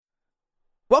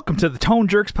Welcome to the Tone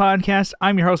Jerks podcast.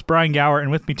 I'm your host, Brian Gower,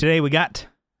 and with me today we got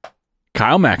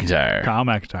Kyle McIntyre.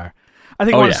 I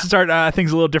think I want to start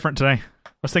things a little different today. I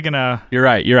was thinking... You're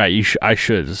right. I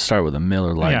should start with a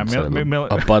Miller Lite instead of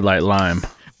a Bud Light Lime.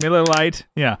 Miller Lite,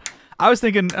 yeah. I was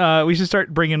thinking we should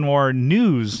start bringing more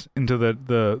news into the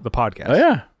podcast. Oh,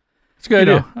 yeah. It's a good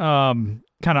idea.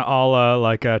 Kind of all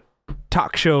like a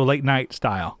talk show late night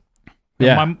style.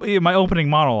 Yeah. My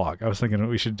opening monologue. I was thinking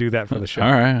we should do that for the show.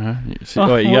 All right.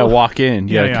 So, you got to walk in.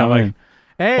 You got to come in.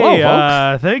 Hey,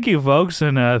 hello, thank you, folks,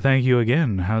 and thank you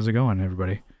again. How's it going,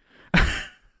 everybody?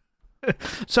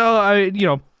 So,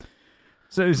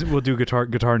 we'll do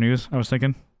guitar news, I was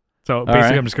thinking. So, basically,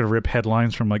 right. I'm just going to rip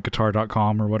headlines from, like,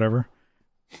 guitar.com or whatever.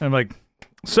 And I'm like,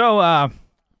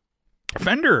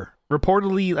 Fender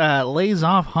reportedly lays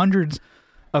off hundreds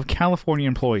of California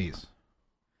employees.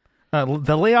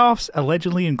 The layoffs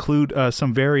allegedly include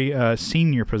some very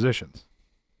senior positions.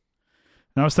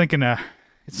 And I was thinking, it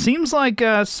seems like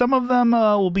some of them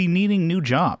will be needing new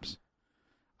jobs.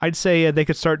 I'd say they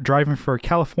could start driving for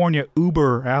California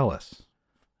Uber Alice.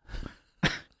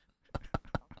 And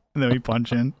then we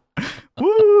punch in.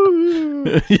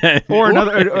 Woo! Yeah. Or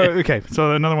another. Okay,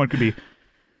 so another one could be,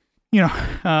 and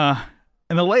the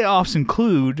layoffs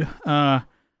include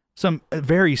some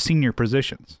very senior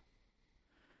positions.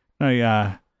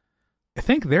 I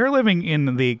think they're living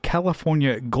in the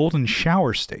California Golden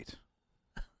Shower State.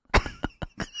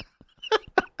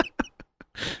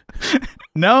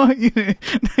 No,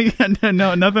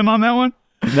 no, nothing on that one.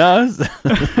 No.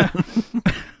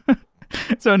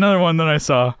 So another one that I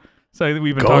saw. So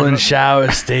we've been Golden talking shower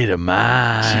state of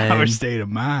mind. Shower state of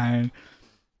mind.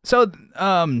 So,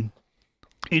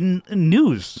 in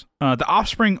news, The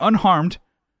Offspring unharmed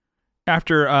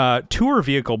after a tour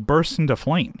vehicle burst into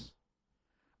flames.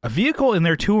 A vehicle in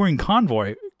their touring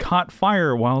convoy caught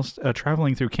fire whilst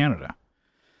traveling through Canada.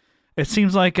 It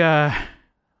seems like there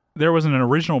was an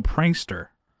original prankster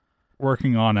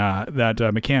working on that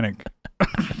mechanic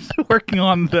working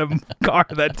on the car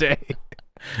that day.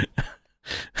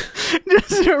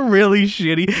 Just really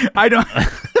shitty. I don't.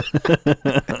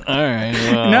 All right.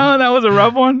 Well, No, that was a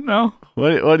rough one. No.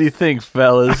 What do you think,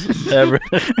 fellas?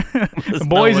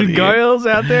 Boys and girls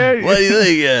out there. What do you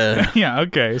think? Yeah.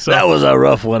 Okay. So That was a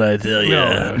rough one, I tell you.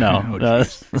 No. All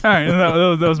right.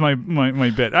 That was my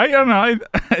bit. I don't know.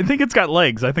 I think it's got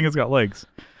legs.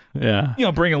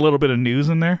 Yeah. Bring a little bit of news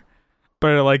in there.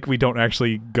 But like we don't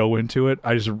actually go into it.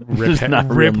 I just rip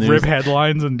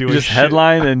headlines and do just shit.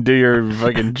 Headline and do your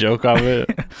fucking joke of it.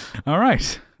 All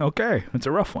right. Okay. It's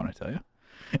a rough one, I tell you.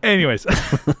 Anyways,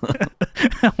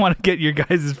 I want to get your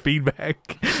guys'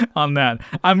 feedback on that.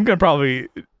 I'm going to probably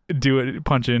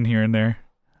punch in here and there.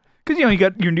 Because, you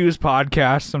got your news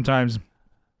podcast. Sometimes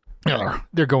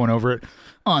they're going over it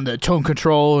on the Tone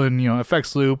Control and,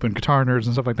 FX Loop and Guitar Nerds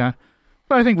and stuff like that.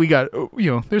 But I think we got,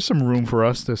 there's some room for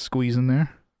us to squeeze in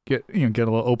there. Get a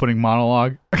little opening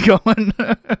monologue going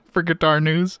for guitar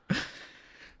news.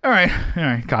 All right.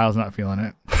 Kyle's not feeling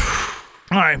it.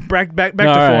 All right, back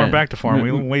to form.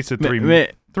 We wasted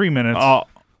 3 minutes.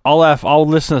 I'll laugh. I'll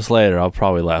listen to this later. I'll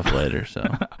probably laugh later.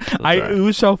 So It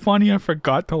was so funny I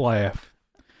forgot to laugh.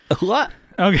 What?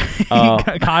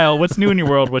 Okay, Kyle, what's new in your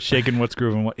world? What's shaking? What's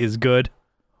grooving? What is good?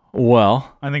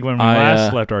 Well, I think when we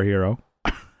last left our hero,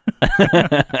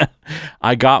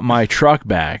 I got my truck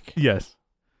back. Yes.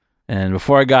 And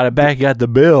before I got it back, I got the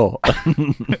bill.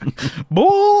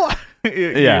 Bull.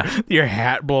 Yeah. Your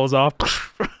hat blows off.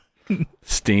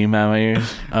 Steam out my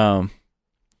ears.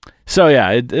 So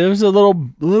yeah, it was a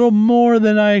little more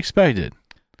than I expected.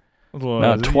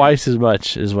 About twice as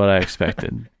much as what I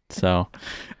expected. So,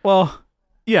 well,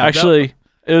 yeah. Actually,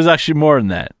 it was actually more than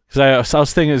that because I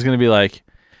was thinking it was going to be like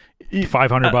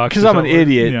 $500 because I'm an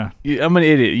idiot. Yeah. I'm an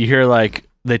idiot. You hear like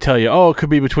they tell you, oh, it could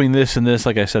be between this and this.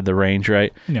 Like I said, the range,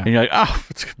 right? Yeah. And you're like, oh,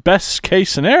 it's best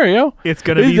case scenario. It's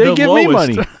going to be they the give lowest.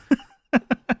 me money.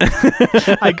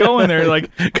 I go in there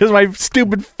like because my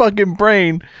stupid fucking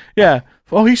brain. Yeah.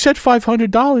 Oh, he said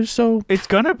 $500, so it's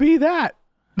gonna be that.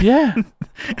 Yeah.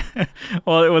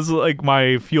 Well, it was like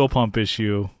my fuel pump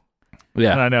issue.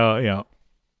 Yeah. And I know,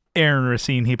 Aaron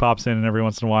Racine, he pops in and every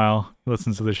once in a while he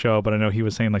listens to the show, but I know he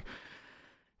was saying like,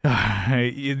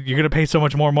 you're gonna pay so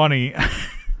much more money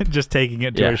just taking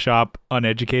it to a shop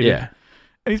uneducated. Yeah.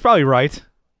 And he's probably right.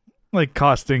 Like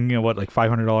costing like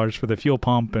 $500 for the fuel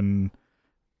pump and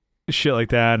shit like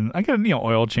that, and I got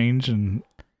oil change and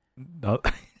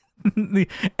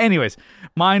anyways,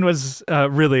 mine was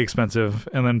really expensive,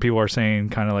 and then people are saying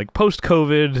kind of like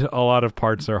post-COVID a lot of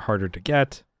parts are harder to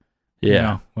get.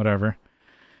 Yeah. Whatever.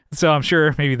 So I'm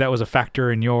sure maybe that was a factor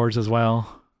in yours as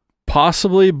well.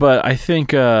 Possibly, but I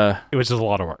think it was just a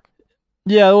lot of work.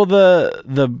 Yeah, well,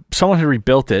 the someone had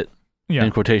rebuilt it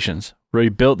in quotations,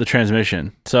 rebuilt the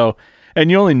transmission. So, and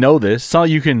you only know this. It's not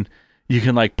like you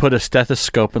can like put a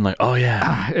stethoscope and like, oh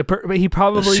yeah, he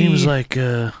probably it seems like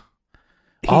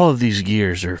all of these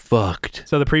gears are fucked.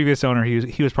 So the previous owner,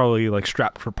 he was probably like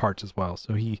strapped for parts as well.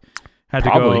 So he had to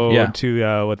go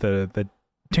to with the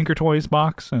Tinker Toys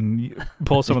box and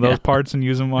pull some of those parts and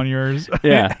use them on yours.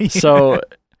 Yeah. So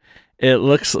it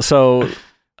looks so.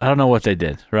 I don't know what they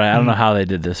did. Right. I don't know how they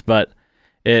did this, but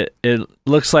it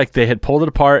looks like they had pulled it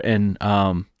apart and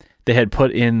they had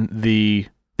put in they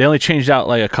only changed out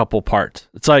like a couple parts.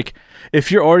 It's like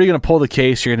if you're already going to pull the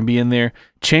case, you're going to be in there,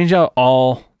 change out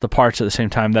all the parts at the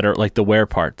same time that are like the wear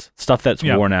parts, stuff that's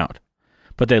worn out.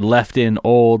 But they left in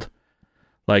old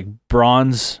like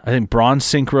bronze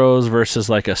synchros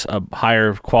versus like a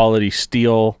higher quality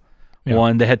steel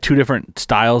one. They had two different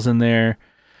styles in there.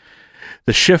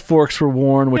 The shift forks were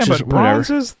worn, which is bronze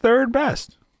is third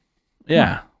best.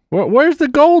 Yeah. Where's the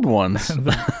gold ones?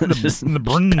 the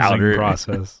bronzing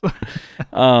process.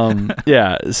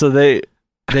 Yeah. So they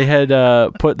had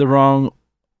put the wrong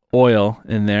oil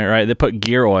in there, right? They put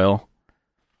gear oil.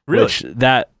 Really?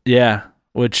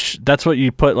 Which that's what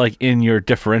you put like in your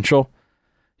differential.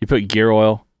 You put gear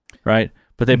oil, right?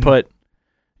 But they put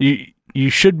you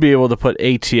should be able to put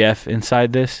ATF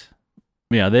inside this.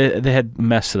 Yeah, they had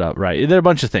messed it up, right? There are a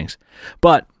bunch of things.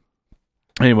 But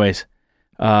anyways,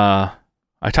 I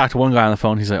talked to one guy on the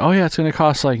phone. He's like, "Oh yeah, it's going to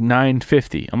cost like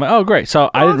 $950." I'm like, "Oh great."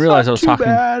 So I didn't realize I was talking.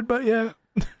 Bad, but yeah.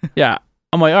 Yeah.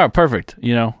 I'm like, "All right, perfect."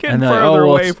 Getting and further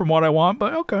away from what I want,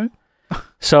 but okay.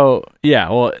 So yeah,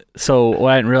 well,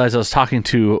 I didn't realize I was talking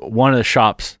to one of the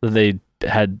shops that they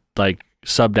had like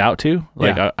subbed out to.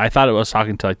 Like I thought it was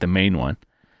talking to like the main one.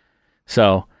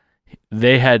 So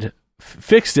they had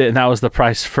fixed it, and that was the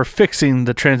price for fixing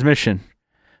the transmission,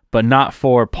 but not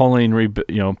for pulling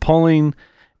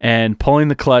and pulling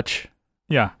the clutch.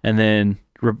 Yeah, and then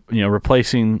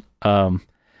replacing. There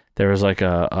was like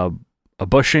a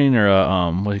bushing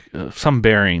or some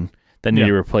bearing that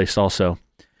needed replaced also.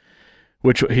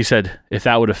 Which he said, if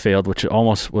that would have failed, which it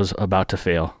almost was about to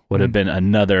fail, would have been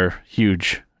another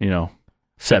huge,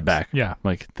 setback. Yeah.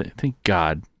 Like, thank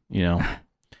God,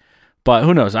 But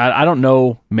who knows? I don't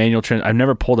know manual trans. I've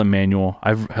never pulled a manual.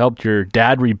 I've helped your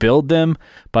dad rebuild them,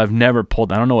 but I've never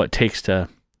pulled. I don't know what it takes to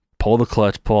pull the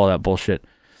clutch, pull all that bullshit.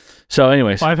 So,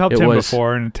 anyways, I've helped him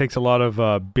before, and it takes a lot of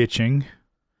bitching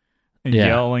and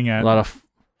yelling at a lot of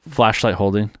flashlight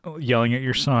holding, yelling at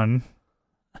your son.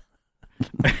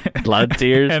 A lot of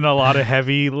tears and a lot of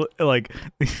heavy, like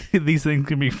these things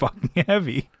can be fucking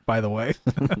heavy, by the way.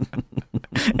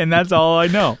 And that's all I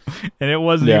know. And it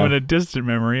wasn't even a distant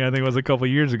memory. I think it was a couple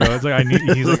of years ago. It's like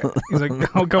he's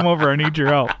like, I'll come over. I need your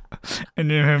help.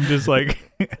 And then him just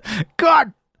like,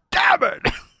 God damn it!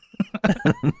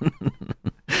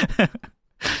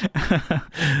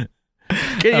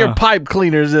 Get your pipe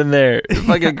cleaners in there.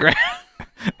 Fucking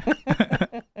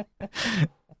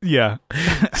Yeah.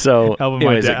 So helping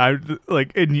my dad,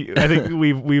 I think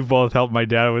we've both helped my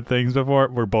dad with things before.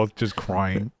 We're both just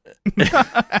crying.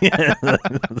 I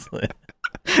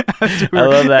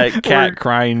love that cat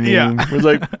crying meme. Yeah. It's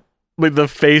like the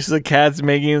face the cat's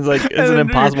making is like it's an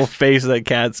impossible face that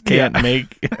cats can't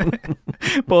make.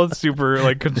 Both super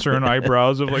like concerned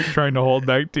eyebrows of like trying to hold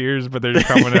back tears, but they're just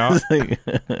coming out.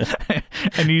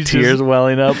 And he's tears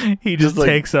welling up. He just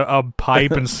takes a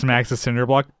pipe and smacks a cinder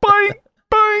block. Bang!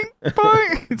 Bang!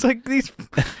 Bang! It's like these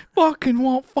fucking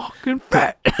won't fucking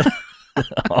fat.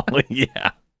 Oh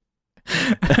yeah.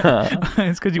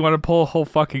 It's because you want to pull a whole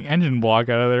fucking engine block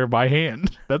out of there by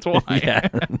hand. That's why. Yeah.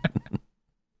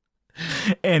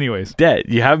 Anyways, Dad,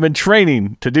 you haven't been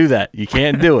training to do that. You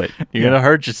can't do it. You're gonna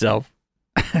hurt yourself.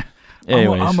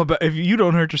 Anyways, if you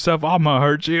don't hurt yourself, I'm gonna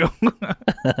hurt you. I'm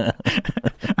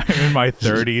in my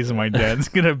 30s and my dad's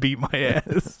gonna beat my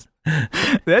ass.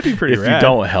 That'd be pretty rad. If you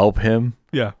don't help him.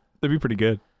 Yeah, that'd be pretty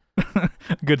good.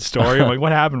 Good story. I'm like,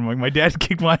 what happened? I'm like, my dad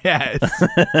kicked my ass.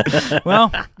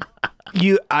 Well,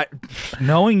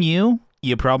 knowing you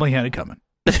probably had it coming.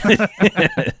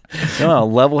 No,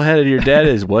 level-headed your dad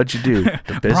is what you do.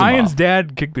 Brian's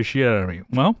dad kicked the shit out of me.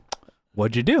 Well,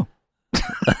 what'd you do?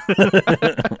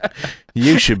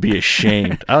 You should be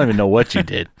ashamed. I don't even know what you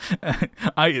did.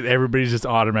 Everybody's just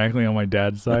automatically on my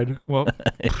dad's side. Well,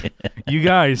 you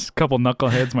guys, couple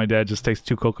knuckleheads. My dad just takes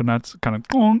 2 coconuts, kind of.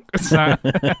 It's not.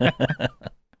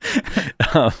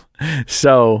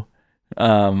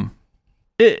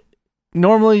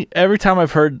 Normally every time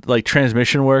I've heard like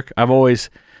transmission work, I've always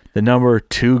the number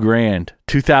 $2,000,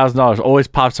 $2,000 always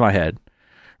pops in my head,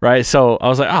 right? So I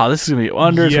was like, oh, this is gonna be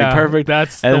under. It's gonna be perfect.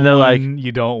 That's and the they're one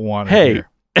you don't want to hey, hear.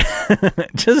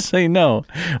 just so you know,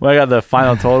 when I got the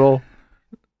final total,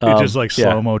 It's just like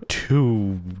yeah. slow-mo.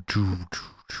 Two.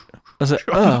 I was like,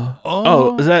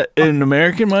 oh, is that in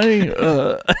American money?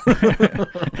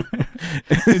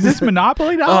 Is this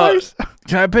Monopoly dollars?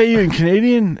 Can I pay you in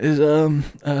Canadian? Can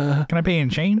I pay in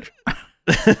change?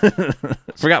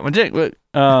 Forgot my checkbook.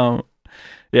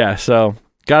 Yeah, so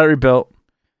got it rebuilt.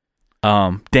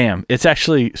 Damn, it's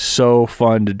actually so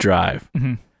fun to drive.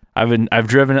 Mm-hmm. I've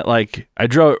driven it I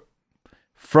drove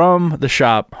from the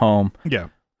shop home. Yeah,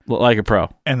 like a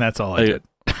pro. And that's all I did.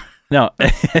 No,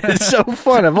 it's so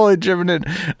fun. I've only driven it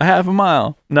a half a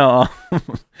mile. No,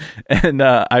 and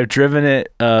I've driven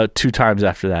it 2 times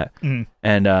after that. Mm.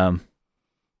 And I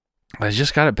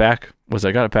just got it back. I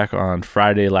got it back on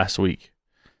Friday last week.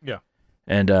 Yeah.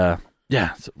 And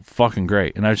yeah, it's fucking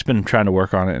great. And I've just been trying to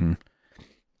work on it, and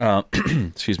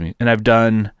excuse me. And I've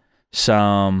done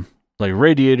some like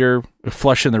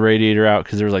flushing the radiator out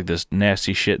because there was like this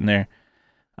nasty shit in there.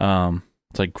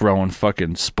 It's like growing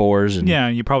fucking spores, and yeah,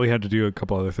 you probably had to do a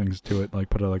couple other things to it, like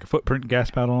put a footprint gas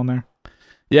paddle on there.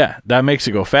 Yeah, that makes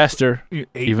it go faster.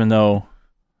 Even though,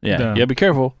 yeah, be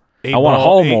careful. I want to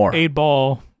haul more.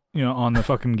 8-ball, on the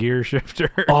fucking gear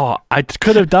shifter. Oh, I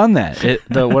could have done that.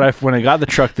 When I got the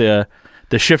truck, the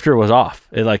shifter was off.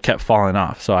 It like kept falling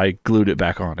off, so I glued it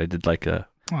back on. I did I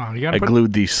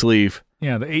glued the sleeve.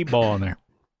 Yeah, the 8-ball on there.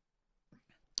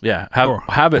 Yeah,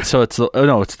 have it so it's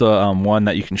the one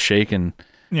that you can shake, and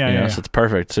so it's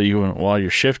perfect. So while you're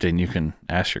shifting, you can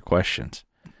ask your questions.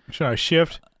 Should I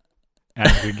shift?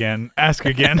 Ask again. Ask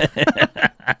again.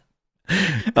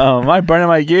 Am I burning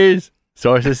my gears?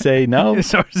 Sources say no.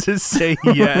 Sources say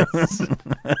yes.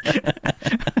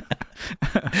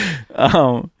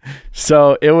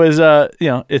 So it was I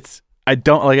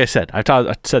don't, like I said, I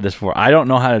said this before. I don't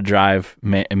know how to drive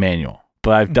manual,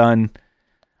 but I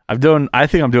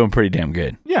think I'm doing pretty damn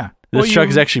good. Yeah. This truck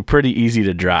is actually pretty easy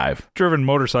to drive. Driven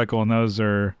motorcycle, and those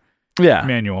are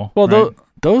manual. Well, right?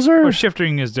 those are... Or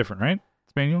shifting is different, right?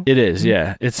 It's manual? It is,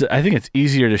 yeah. I think it's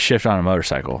easier to shift on a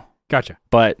motorcycle. Gotcha.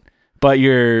 But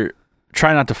you're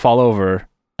trying not to fall over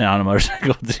on a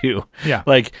motorcycle too. Yeah.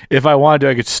 Like if I wanted to,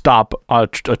 I could stop a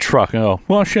truck and go,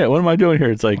 well, shit, what am I doing here?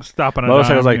 It's like stopping a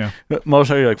motorcycle's dime,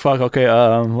 motorcycle. You're like, fuck, okay,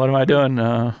 what am I doing?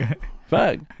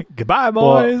 Fuck. Goodbye,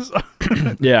 boys. Well,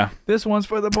 yeah. This one's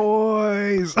for the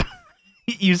boys.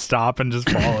 You stop and just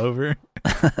fall over.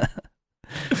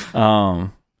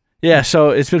 Yeah.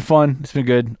 So it's been fun. It's been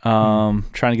good. Trying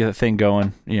to get that thing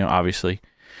going. Obviously,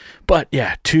 but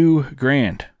yeah,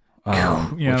 $2,000.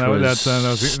 That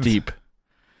was steep.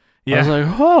 Yeah. I was like,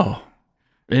 oh,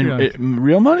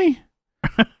 real money?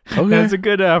 Okay. That's a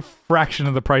good fraction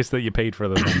of the price that you paid for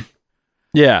the thing.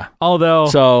 Yeah. Although,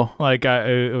 so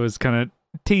it was kind of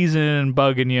teasing,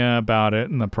 bugging you about it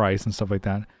and the price and stuff like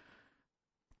that.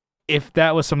 If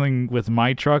that was something with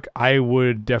my truck, I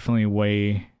would definitely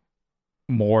weigh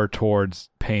more towards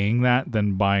paying that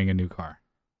than buying a new car.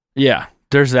 Yeah,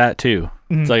 there's that too.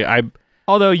 Mm-hmm. It's like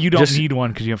although you don't need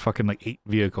one because you have fucking 8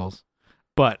 vehicles,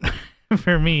 but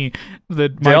for me,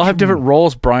 they all have different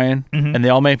roles, Brian, and they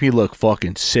all make me look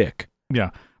fucking sick.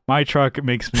 Yeah, my truck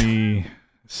makes me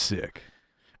sick.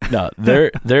 No,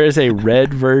 there is a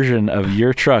red version of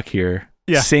your truck here.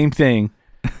 Yeah, same thing.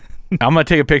 I'm gonna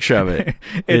take a picture of it.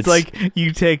 It's like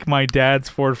you take my dad's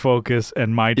Ford Focus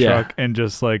and my truck and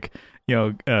just Dragon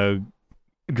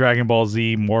Ball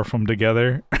Z morph them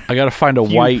together. I gotta find a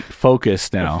white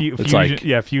Focus now. It's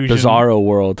Fusion, Fusion Bizarro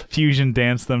World. Fusion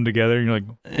dance them together, and you're like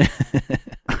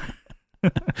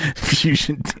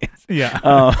Fusion dance. Yeah.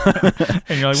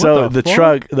 And you're like, so what the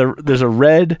truck, there's a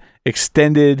red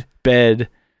extended bed.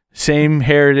 Same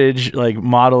heritage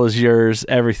model as yours,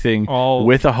 everything all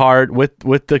with a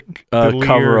with the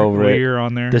cover over Lear it.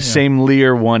 On there. The same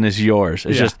Lear one as yours.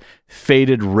 It's just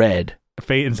faded red.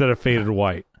 Instead of faded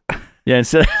white. Yeah,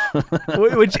 instead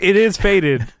which it is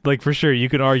faded, for sure. You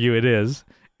could argue it is.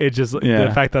 It's just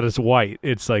the fact that it's white.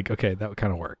 It's okay, that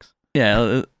kind of works.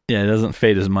 Yeah, it doesn't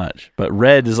fade as much. But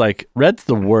red is red's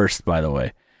the worst, by the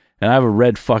way. And I have a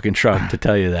red fucking truck to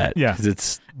tell you that. Yeah.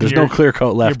 Because there's no clear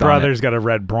coat left on it. Your brother's got a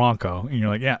red Bronco. And you're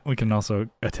like, yeah, we can also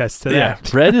attest to that. Yeah,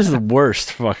 red is the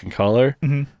worst fucking color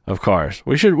of cars.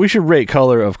 We should rate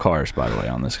color of cars, by the way,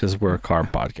 on this because we're a car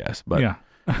podcast. But yeah.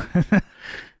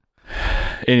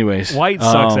 Anyways. White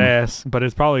sucks ass, but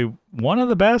it's probably one of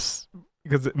the best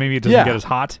because maybe it doesn't get as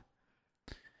hot.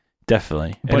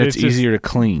 Definitely. But it's easier to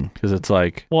clean because it's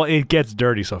well, it gets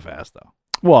dirty so fast, though.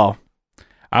 Well,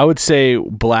 I would say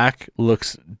black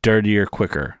looks dirtier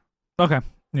quicker. Okay.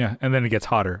 Yeah, and then it gets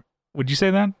hotter. Would you say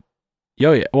that?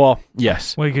 Yo, yeah. Well,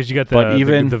 yes. Well, because you got But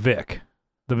even- the Vic,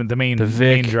 the main Vic,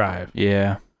 main drive.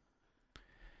 Yeah.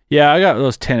 Yeah, I got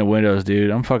those tinted windows, dude.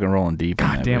 I'm fucking rolling deep.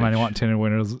 God damn, I want tinted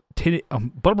windows. Tinted,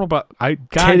 blah, blah, blah. I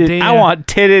want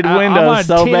tinted windows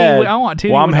so bad. I want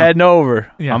tinted Well, I'm windows. heading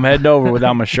over. Yeah. I'm heading over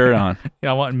without my shirt on. Yeah,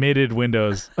 I want mitted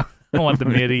windows. I want the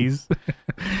middies.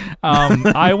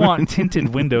 I want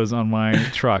tinted windows on my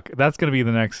truck. That's going to be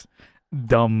the next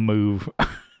dumb move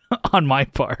on my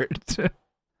part.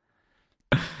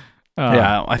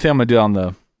 Yeah, I think I'm gonna do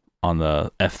it on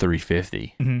the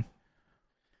F350. Mm-hmm.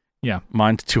 Yeah,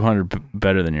 mine's 200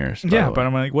 better than yours. Yeah, but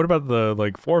I'm like, what about the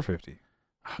 450?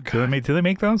 Do they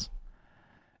make those?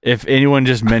 If anyone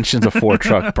just mentions a Ford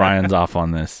truck, Brian's off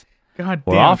on this. God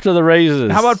damn. We're off to the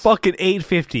races. How about fucking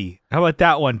 850? How about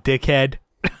that one, dickhead?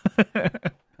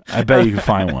 I bet you can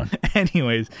find one.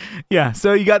 Anyways, yeah.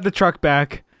 So you got the truck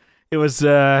back. It was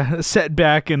set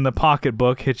back in the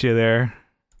pocketbook. Hit you there.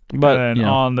 But and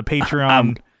on the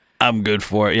Patreon, I'm good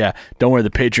for it. Yeah, don't worry. The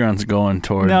Patreon's going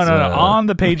towards. No. On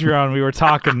the Patreon, we were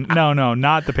talking. No,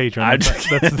 not the Patreon.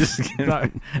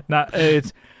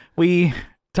 We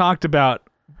talked about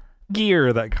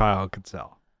gear that Kyle could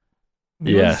sell.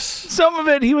 Yes, some of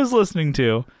it he was listening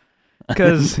to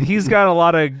because he's got a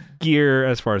lot of gear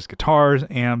as far as guitars,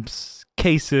 amps,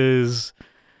 cases,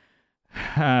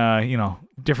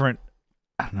 different.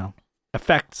 I don't know.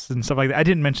 Effects and stuff like that. I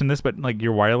didn't mention this, but like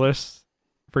your wireless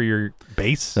for your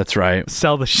bass. That's right.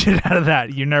 Sell the shit out of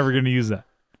that. You're never going to use that.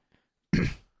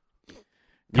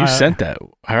 You sent that.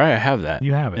 All right, I have that.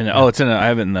 You have it. And, I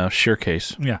have it in the Shure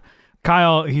case. Yeah.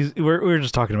 Kyle, we're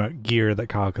just talking about gear that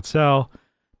Kyle could sell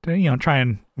to, try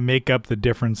and make up the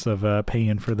difference of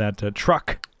paying for that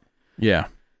truck. Yeah.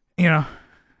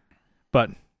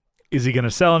 But is he going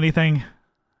to sell anything?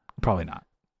 Probably not.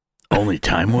 Only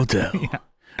time will tell. Yeah.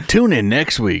 Tune in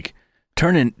next week.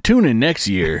 Tune in next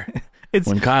year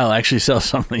when Kyle actually sells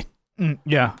something.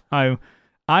 Yeah,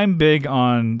 I'm big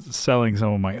on selling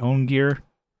some of my own gear,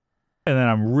 and then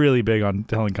I'm really big on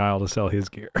telling Kyle to sell his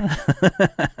gear.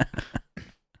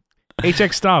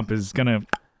 HX Stomp is gonna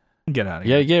get out of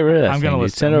here. Yeah, get rid of that. I'm gonna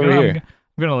list it. Send it over here.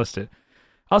 I'm gonna list it.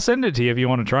 I'll send it to you if you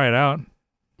want to try it out.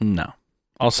 No,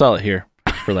 I'll sell it here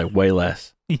for way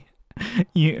less.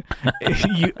 You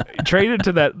trade it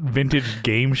to that vintage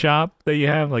game shop that you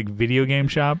have, like video game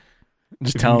shop.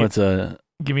 Just tell them it's a.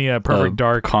 Give me a Perfect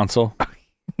Dark console.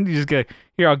 You just go,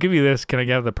 here, I'll give you this. Can I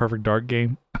have the Perfect Dark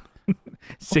game?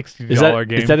 $60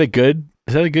 game. Is that a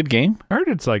good game? I heard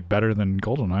it's better than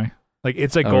GoldenEye.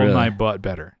 It's like GoldenEye, really? but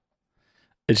better.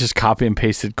 It's just copy and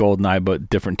pasted GoldenEye, but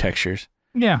different textures.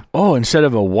 Yeah. Oh, instead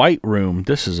of a white room,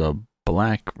 this is a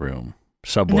black room.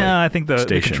 Subway. No, I think the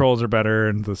controls are better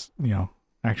and this,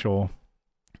 actual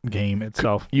game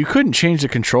itself. You couldn't change the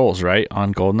controls, right,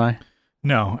 on GoldenEye?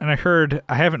 No, and I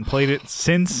haven't played it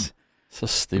since so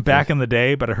stupid. Back in the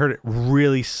day, but I heard it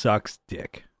really sucks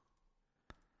dick.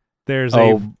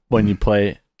 When you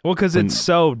play. Well, because it's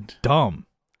so dumb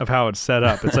of how it's set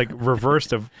up. It's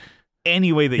reversed of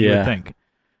any way that you would think,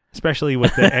 especially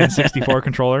with the N64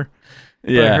 controller.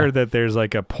 Yeah. But I heard that there's a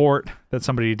port that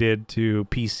somebody did to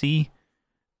PC,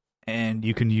 and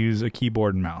you can use a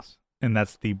keyboard and mouse, and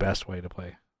that's the best way to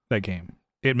play that game.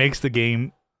 It makes the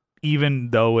game,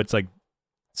 even though it's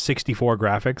 64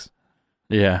 graphics,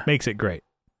 makes it great.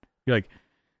 You're like,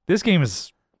 this game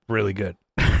is really good.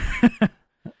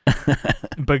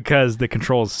 Because the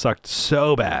controls sucked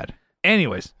so bad.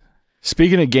 Anyways.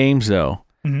 Speaking of games, though,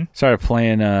 started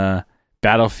playing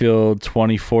Battlefield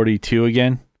 2042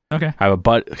 again. Okay. I have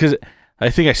because I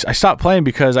think I stopped playing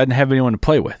because I didn't have anyone to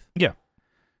play with. Yeah.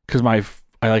 Because like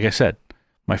I said,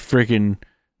 my freaking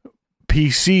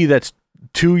PC that's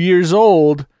 2 years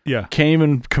old can't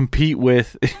even compete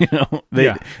with,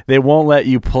 they won't let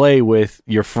you play with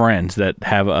your friends that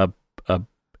have a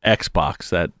Xbox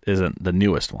that isn't the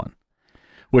newest one,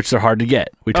 which they're hard to get.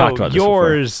 We talked about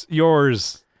this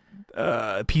yours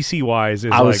PC wise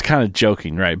is I was kind of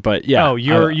joking, right? But yeah. Oh,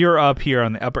 you're up here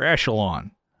on the upper echelon.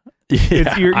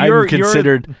 Yeah,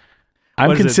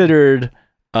 I'm considered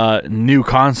new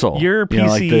console. Your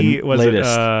PC was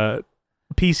latest.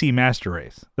 PC Master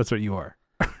Race. That's what you are.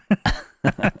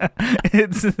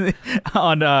 It's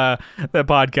on that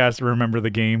podcast. Remember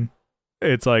the game?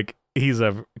 It's he's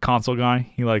a console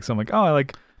guy. He likes. I'm like, oh, I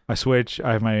like my Switch.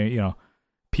 I have my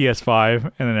PS5,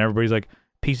 and then everybody's like,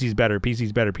 PC's better.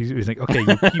 PC's better. PC. He's like, okay,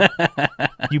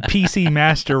 you PC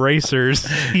Master Racers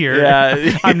here.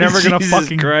 Yeah, I'm never gonna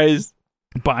fucking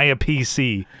buy a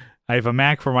PC. I have a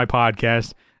Mac for my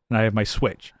podcast, and I have my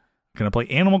Switch. I'm gonna play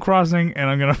Animal Crossing, and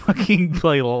I'm gonna fucking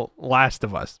play Last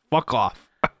of Us. Fuck off.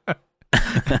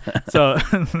 So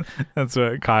that's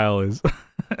what Kyle is.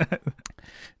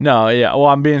 No, yeah. Well,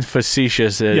 I'm being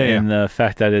facetious in the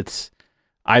fact that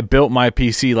I built my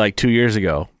PC like 2 years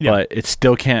ago, but it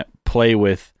still can't play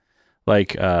with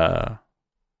like, I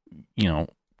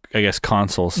guess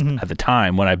consoles at the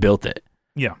time when I built it.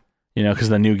 Yeah. Because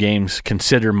the new games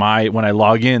consider when I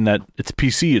log in that it's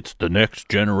PC, it's the next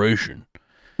generation.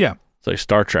 Yeah. It's like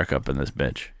Star Trek up in this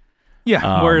bitch.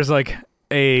 Yeah. Whereas like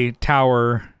a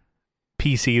tower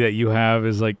PC that you have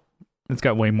is like, it's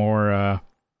got way more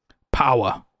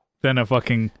power than a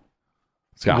fucking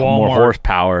it's got more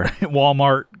horsepower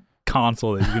Walmart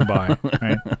console that you can buy.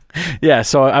 Right? Yeah.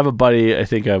 So I have a buddy, I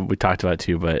think we talked about it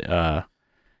too, but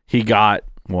he got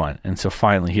one. And so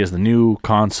finally he has the new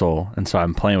console. And so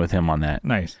I'm playing with him on that.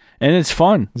 Nice. And it's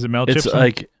fun. Is it Mel Gibson? It's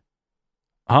like,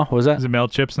 what was that? Is it Mel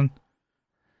Gibson?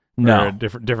 No. Or a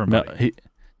different buddy?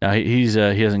 He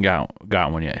hasn't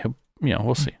got one yet.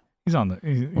 We'll see. He's on the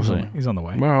he's on the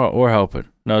way. We're hoping.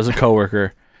 No, it's a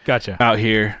coworker. Gotcha. Out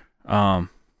here.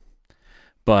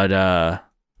 But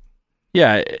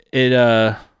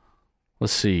yeah,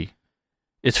 let's see.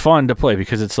 It's fun to play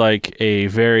because it's like you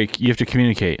have to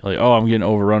communicate. Like, oh, I'm getting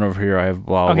overrun over here. I have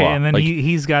blah blah. Okay, and then like,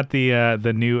 he's got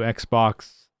the new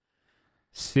Xbox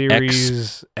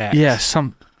Series X. Yeah,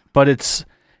 but it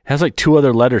has like 2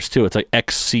 other letters too. It's like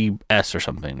XCS or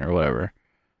something or whatever.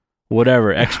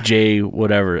 Whatever, XJ,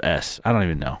 whatever, S. I don't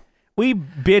even know. We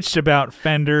bitched about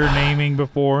Fender naming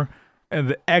before, and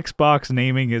the Xbox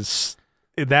naming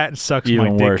that sucks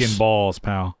even my dick worse. and balls,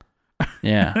 pal.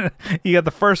 Yeah. You got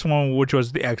the first one, which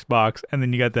was the Xbox, and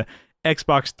then you got the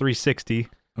Xbox 360,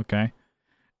 okay?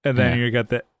 And then you got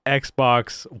the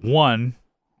Xbox One.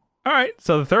 All right,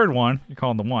 so the third one, you're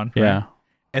calling the One. Right? Yeah.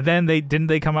 And then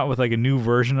they come out with like a new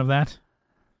version of that?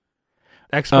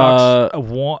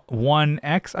 Xbox One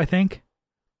X, I think,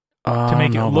 to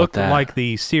make it look like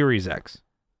the Series X.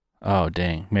 Oh,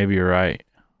 dang. Maybe you're right.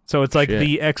 So it's like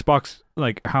the Xbox,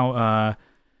 like how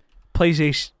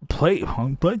PlayStation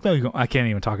I can't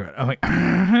even talk about it. I'm like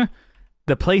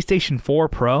the PlayStation 4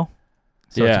 Pro.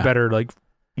 So it's better, like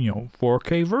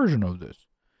 4K version of this.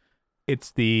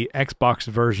 It's the Xbox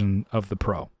version of the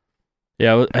Pro.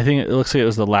 Yeah, I think it looks like it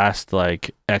was the last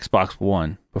like Xbox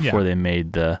One before they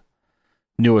made the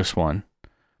newest one,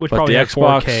 which probably had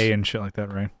Xbox 4K and shit like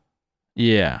that, right?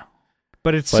 Yeah,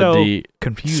 but it's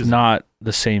confusing. It's not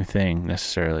the same thing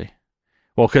necessarily.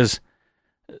 Well, because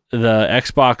the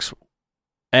Xbox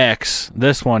X,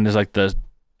 this one is like the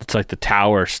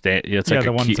tower stand. It's like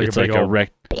the one that's like a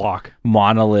rect block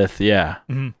monolith. Yeah,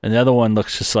 mm-hmm. And the other one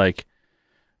looks just like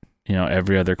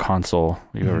every other console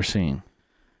you've ever seen.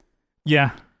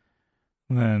 Yeah,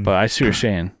 but I see what you're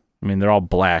saying. I mean, they're all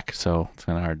black, so it's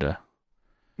kind of hard to.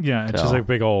 Yeah, it's just like a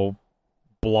big old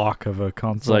block of a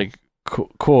console. It's like,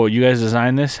 cool. You guys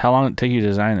designed this? How long did it take you to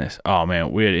design this? Oh,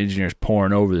 man, we had engineers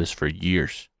pouring over this for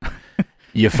years.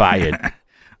 You fired.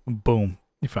 Boom.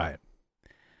 You fired.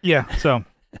 Yeah, so,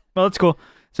 well, that's cool.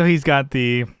 So he's got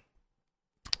the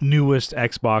newest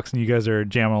Xbox, and you guys are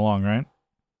jamming along, right?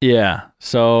 Yeah.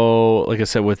 So, like I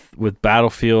said, with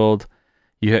Battlefield,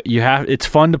 you have it's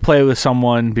fun to play with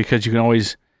someone because you can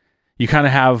always... You kind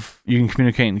of you can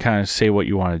communicate and kind of say what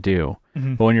you want to do.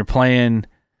 Mm-hmm. But when you're playing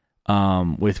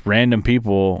with random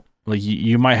people, like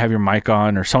you might have your mic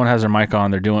on or someone has their mic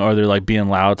on, or they're like being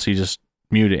loud, so you just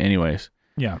mute it anyways.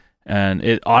 Yeah. And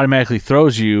it automatically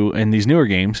throws you in these newer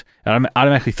games, it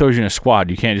automatically throws you in a squad.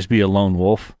 You can't just be a lone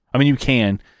wolf. I mean, you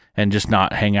can and just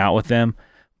not hang out with them,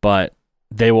 but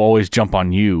they will always jump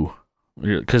on you.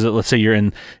 Because let's say you're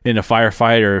in a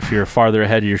firefight, or if you're farther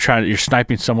ahead, you're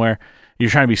sniping somewhere. You're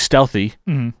trying to be stealthy,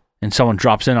 mm-hmm. and someone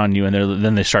drops in on you, and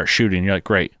then they start shooting. You're like,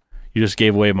 great, you just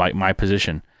gave away my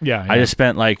position. Yeah, I just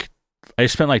spent like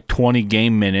 20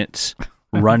 game minutes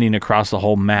running across the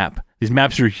whole map. These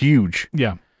maps are huge.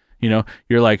 Yeah,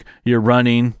 you're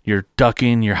running, you're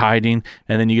ducking, you're hiding,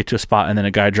 and then you get to a spot, and then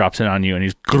a guy drops in on you, and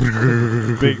he's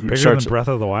bigger than Breath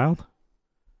of the Wild.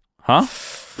 Huh?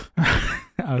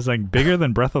 I was like, bigger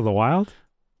than Breath of the Wild?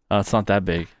 It's not that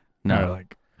big. No, you're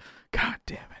like, God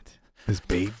damn it. This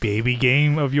baby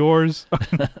game of yours.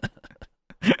 I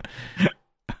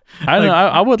don't know.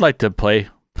 I would like to play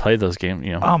those games.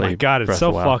 Oh my God, it's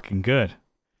so fucking good.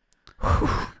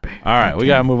 All right, we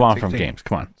gotta move on from games.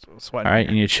 Come on. All right,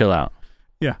 you need to chill out.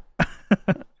 Yeah.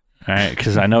 All right,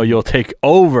 because I know you'll take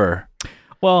over.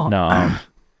 Well, no.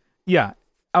 Yeah,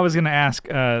 I was gonna ask.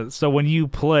 So when you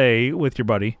play with your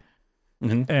buddy,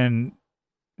 mm-hmm. and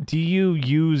do you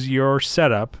use your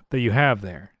setup that you have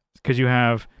there? Because you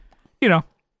have,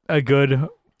 a good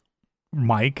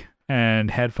mic and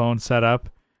headphone setup,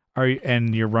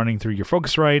 and you're running through your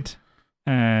Focusrite,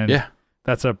 and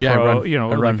that's a pro,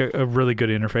 like a really good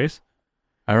interface.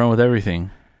 I run with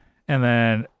everything. And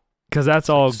then, because that's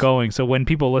all going. So when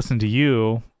people listen to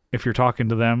you, if you're talking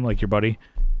to them, like your buddy,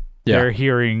 they're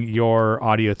hearing your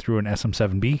audio through an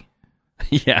SM7B.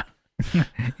 Yeah.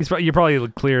 You're probably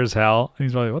clear as hell. And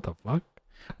he's probably, what the fuck?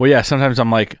 Well, yeah, sometimes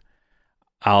I'm like,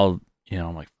 I'm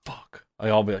like, fuck.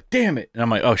 I'll be like, damn it. And I'm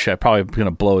like, oh shit, I'm probably going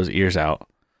to blow his ears out.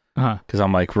 Because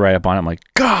I'm like right up on it. I'm like,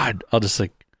 God. I'll just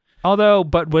like. Although,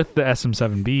 but with the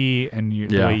SM7B and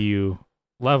the way you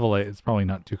level it, it's probably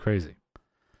not too crazy.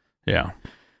 Yeah.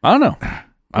 I don't know.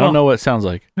 I don't know what it sounds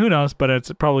like. Who knows? But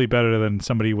it's probably better than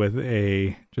somebody with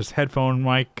a just headphone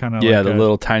mic, kind of like the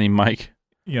little tiny mic.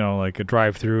 Like a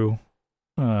drive-through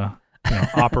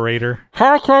operator.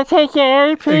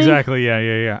 Exactly.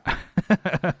 Yeah.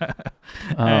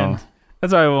 And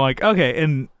that's why I'm like, okay,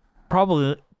 and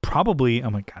probably.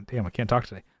 I'm like, God damn, I can't talk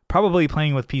today. Probably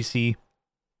playing with PC,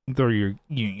 or you're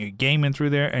gaming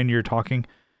through there, and you're talking.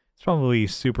 It's probably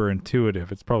super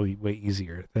intuitive. It's probably way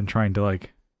easier than trying to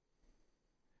like.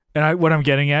 And what I'm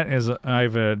getting at is I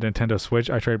have a Nintendo Switch.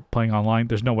 I tried playing online.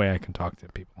 There's no way I can talk to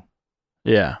people.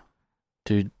 Yeah.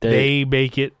 Dude, they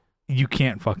make it. You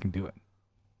can't fucking do it.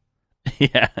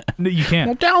 Yeah. You can't.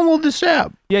 Well, download this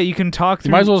app. Yeah, you can talk through.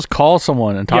 You might as well just call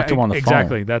someone and talk to them on the phone.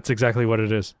 Exactly. That's exactly what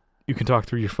it is. You can talk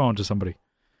through your phone to somebody.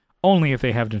 Only if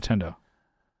they have Nintendo.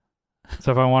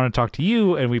 So if I want to talk to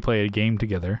you and we play a game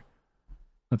together,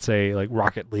 let's say like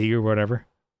Rocket League or whatever,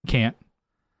 can't.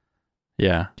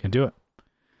 Yeah. Can't do it.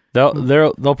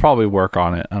 They'll probably work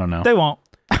on it. I don't know. They won't.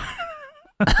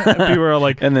 People are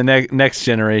like, and the next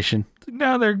generation.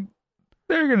 No, they're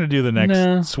gonna do the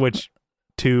next Switch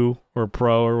 2 or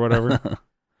Pro or whatever. How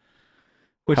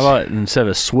about instead of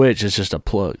a Switch, it's just a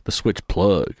plug, the Switch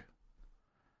plug.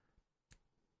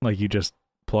 Like you just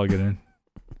plug it in.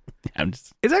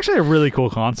 It's actually a really cool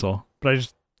console,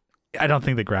 but I don't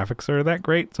think the graphics are that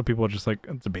great. So people are just like,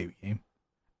 it's a baby game.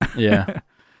 Yeah.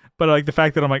 But like the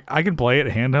fact that I'm like, I can play it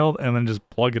handheld and then just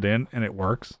plug it in and it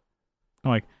works. I'm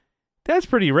like, that's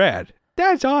pretty rad.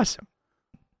 That's awesome.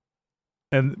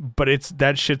 But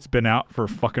that shit's been out for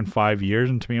fucking 5 years,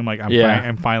 and to me, I'm like,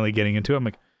 I'm finally getting into it. I'm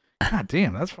like, God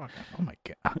damn, that's fucking. Oh my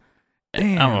God.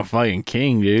 Damn. I'm a fucking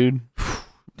king, dude.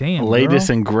 Damn.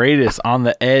 Latest and greatest on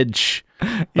the edge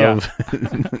of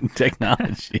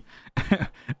technology.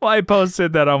 Well, I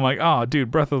posted that. I'm like, oh, dude,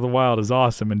 Breath of the Wild is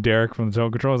awesome. And Derek from the Total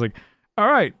Control was like, all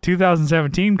right,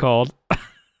 2017 called.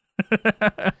 So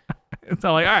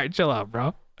I'm like, all right, chill out,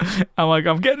 bro. I'm like,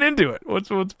 I'm getting into it. What's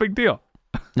the big deal?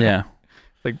 Yeah.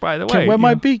 Like, by the way, can't wet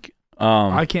my beak.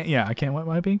 I can't wet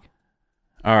my beak.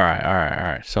 All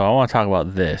right. So I want to talk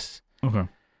about this. Okay.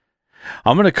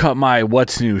 I'm going to cut my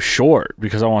what's new short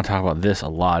because I want to talk about this a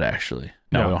lot, actually.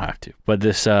 No, we don't have to. But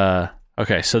this,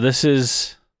 okay, so this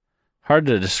is hard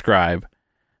to describe.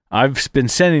 I've been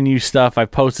sending you stuff.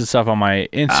 I've posted stuff on my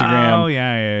Instagram. Oh,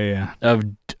 yeah.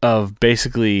 Of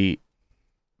basically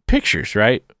pictures,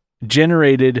 right?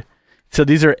 Generated. So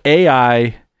these are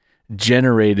AI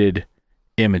generated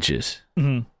images.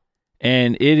 Mm-hmm.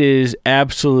 And it is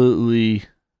absolutely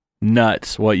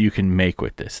nuts what you can make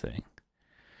with this thing.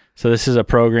 So this is a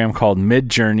program called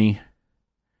Midjourney.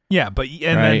 Yeah, but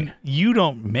then you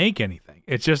don't make anything.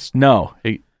 It's just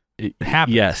it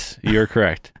happens. Yes, you're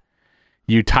correct.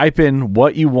 You type in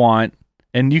what you want,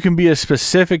 and you can be as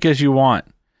specific as you want,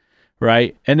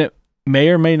 right? And it may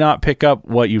or may not pick up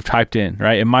what you've typed in,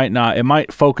 right? It might not. It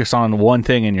might focus on one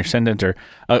thing in your sentence, or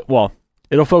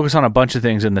it'll focus on a bunch of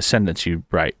things in the sentence you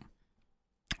write.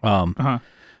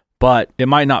 But it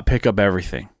might not pick up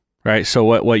everything, right? So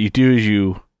what you do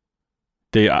is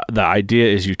the idea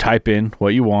is you type in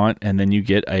what you want, and then you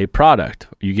get a product.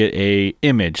 You get a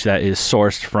image that is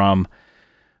sourced from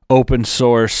open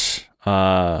source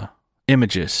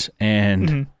images,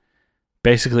 and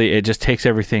basically it just takes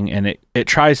everything and it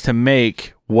tries to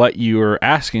make what you're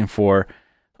asking for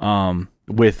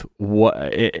with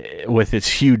its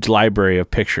huge library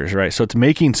of pictures, right? So it's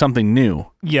making something new.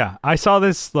 Yeah, I saw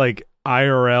this like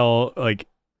IRL, like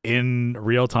in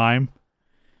real time.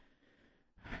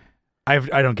 I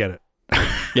don't get it.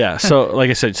 Yeah, so like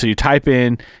I said, so you type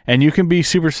in and you can be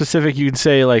super specific. You can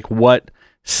say like what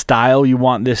style you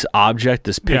want this object,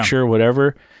 this picture,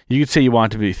 whatever. You could say you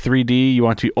want it to be 3D, you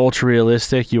want it to be ultra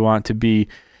realistic, you want it to be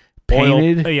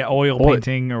painted. Oil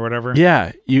painting or whatever.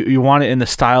 Yeah, you want it in the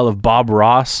style of Bob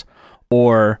Ross,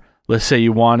 or let's say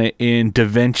you want it in Da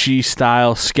Vinci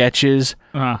style sketches,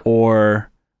 or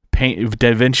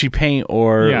Da Vinci paint,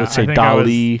 or let's say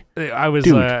Dali. I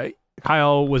was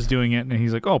Kyle was doing it, and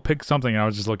he's like, "Oh, pick something." And I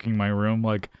was just looking in my room,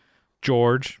 like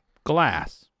George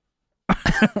Glass.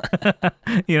 But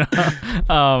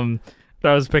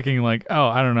I was picking like, oh,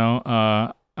 I don't know.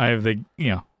 I have the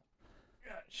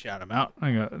shout him out.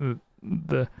 I got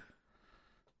the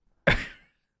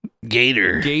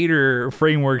Gator. Gator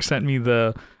Framework sent me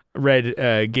the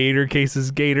red Gator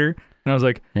cases Gator, and I was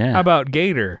like, Yeah. how about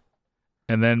Gator?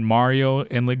 And then Mario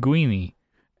and Linguini,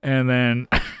 and then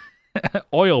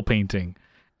oil painting,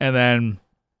 and then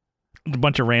a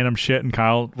bunch of random shit. And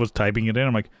Kyle was typing it in.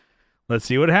 I'm like, let's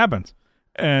see what happens.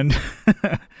 And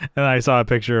and I saw a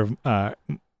picture of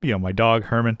my dog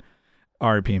Herman,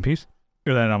 R.I.P. in peace.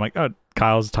 And then I'm like, oh,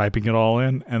 Kyle's typing it all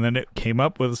in, and then it came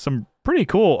up with some pretty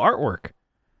cool artwork.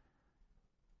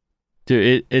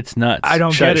 Dude, it's nuts. I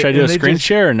don't get it. Should I do a And they screen just-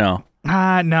 share or no?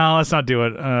 No, let's not do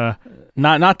it.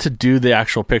 Not to do the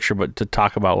actual picture, but to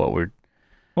talk about what we're.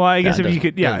 Well, I guess Yeah, it if you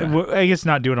could, doesn't- well, I guess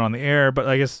not do it on the air, but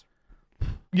I guess,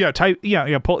 pull.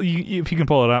 If you can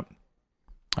pull it up,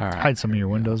 All right. hide some of your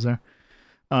windows there.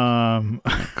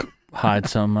 Hide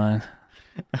some of mine.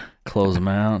 Close them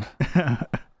out.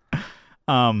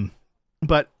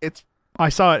 But I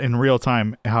saw it in real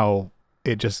time how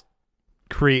it just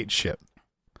creates shit.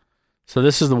 So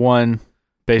this is the one.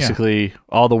 Basically,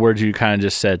 all the words you kind of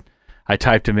just said. I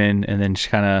typed them in, and then just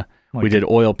kind of Like we did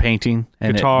oil painting,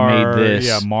 and guitar, it made this.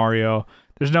 yeah, Mario.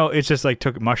 It's just like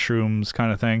took mushrooms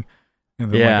kind of thing,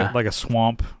 and then Yeah. like a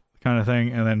swamp kind of thing,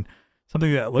 and then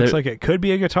something that looks like it could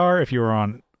be a guitar if you were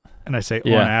on, and I say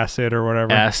Yeah. on acid or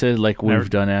whatever. Acid, like Never- we've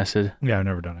done acid. Yeah, I've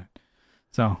never done it.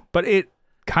 So, but it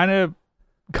kind of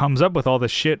comes up with all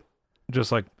this shit,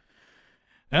 just like,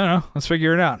 I don't know, let's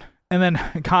figure it out. And then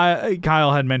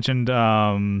Kyle had mentioned,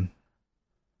 what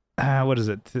is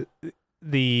it?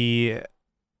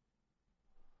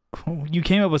 You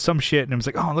came up with some shit, and it was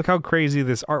like, oh, look how crazy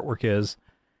this artwork is.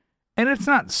 And it's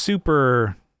not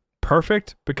super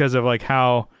perfect because of like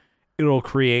how it'll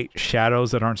create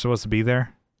shadows that aren't supposed to be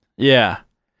there. Yeah.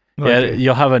 Like, Yeah,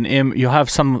 you'll have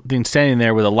something standing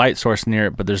there with a light source near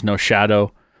it, but there's no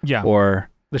shadow. yeah. Or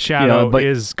The shadow but-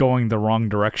 is going the wrong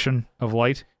direction of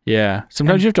light. yeah,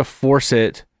 sometimes you have to force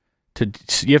it to.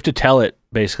 You have to tell it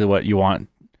basically what you want.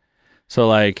 So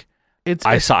like,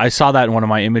 I saw that in one of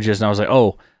my images, and I was like,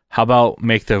 oh, how about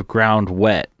make the ground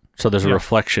wet so there's a Yeah.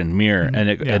 reflection mirror, Mhm. and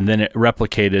Yeah. and then it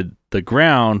replicated the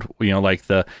ground, like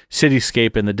the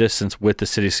cityscape in the distance with the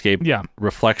cityscape Yeah.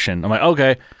 reflection. I'm like,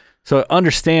 okay, so it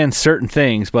understands certain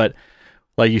things, but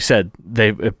like you said,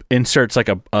 it inserts like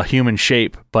a human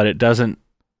shape, but it doesn't.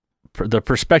 The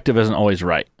perspective isn't always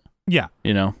right. Yeah.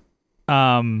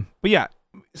 But yeah,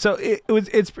 so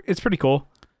it's pretty cool.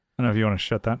 I don't know if you want to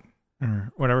shut that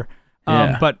or whatever.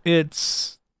 Yeah. But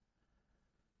it's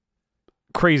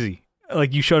crazy.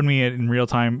 Like you showed me it in real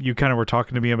time. You kind of were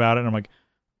talking to me about it, and I'm like,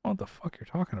 what the fuck you're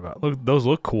talking about? Look, those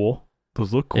look cool.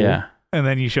 Those look cool. Yeah. And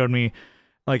then you showed me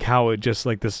like how it just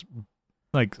like this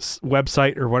like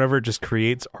website or whatever just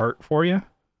creates art for you.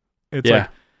 It's Yeah. like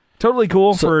totally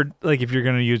cool So- for like if you're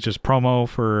gonna use just promo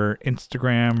for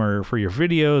Instagram or for your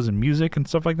videos and music and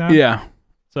stuff like that. Yeah.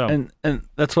 So And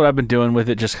that's what I've been doing with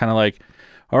it, just kind of like,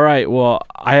 all right, well,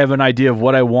 I have an idea of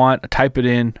what I want, type it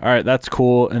in, all right, that's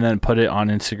cool, and then put it on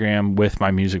Instagram with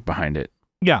my music behind it.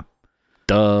 yeah.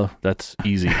 Duh, that's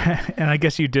easy. And I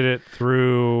guess you did it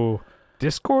through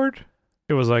Discord.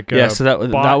 It was like Yeah, so that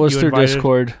was you through invited?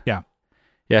 Discord. Yeah.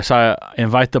 Yeah, so I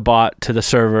invite the bot to the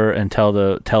server and tell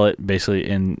it basically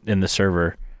in the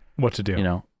server, what to do.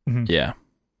 Mhm. Yeah.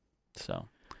 So,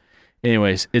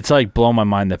 anyways, it's like blown my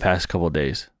mind the past couple of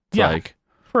days. It's Yeah. like,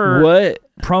 For what?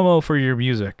 promo for your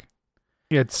music,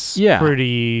 it's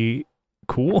pretty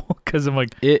cool because I'm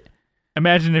like,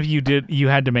 imagine if you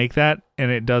had to make that and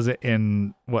it does it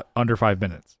in under 5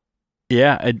 minutes.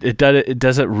 Yeah, it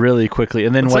does it really quickly,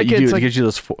 and then It's what like- you do, it's it like- gives you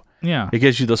those four. Yeah. It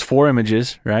gives you those 4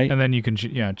 images, right? And then you can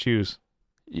choose.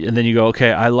 And then you go,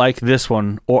 okay, I like this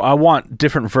one, or I want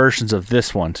different versions of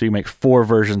this one. So you make 4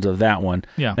 versions of that one.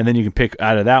 Yeah. And then you can pick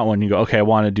out of that one. You go, okay, I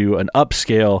want to do an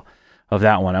upscale of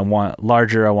that one. I want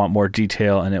larger. I want more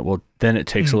detail, and it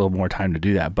takes a little more time to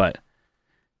do that. But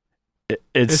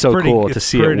it's so pretty, cool to it's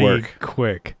see it pretty work.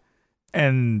 quick,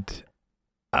 and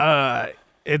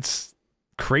it's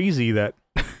crazy that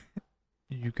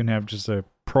you can have just a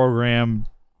program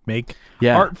make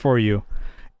Yeah. art for you.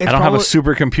 It's I don't have a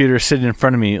probably- supercomputer sitting in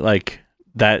front of me like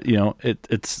that.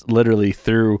 It's literally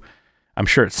through. I'm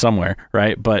sure it's somewhere,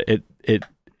 right? But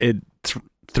it's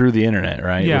through the internet,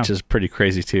 right? Yeah. Which is pretty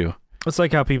crazy too. It's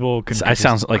like how people can. I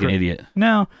sound like an idiot.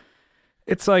 No,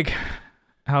 it's like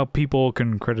how people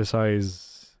can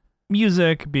criticize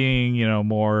music being,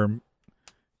 more,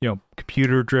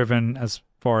 computer driven as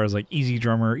far as like easy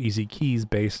drummer, easy keys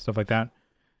based, stuff like that.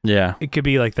 Yeah. It could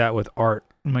be like that with art.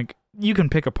 I'm like, you can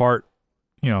pick apart,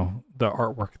 the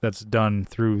artwork that's done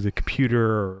through the computer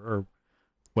or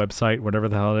website, whatever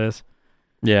the hell it is.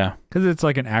 Yeah. Because it's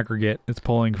like an aggregate. It's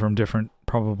pulling from different,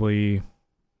 probably,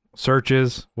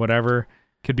 searches, whatever.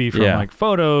 Could be from like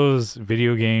photos,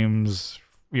 video games,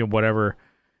 whatever,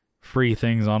 free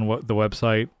things on the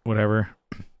website, whatever.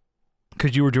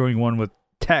 Because you were doing one with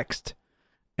text,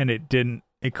 and it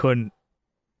couldn't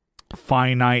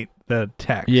finite the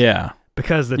text. Yeah.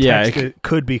 Because the text it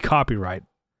could be copyright.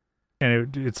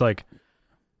 And it's like,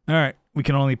 all right, we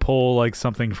can only pull like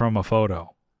something from a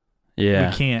photo. Yeah.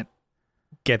 We can't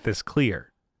get this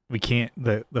clear. We can't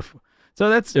so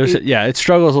that's it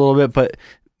struggles a little bit, but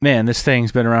man, this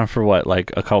thing's been around for what,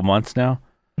 like a couple months now?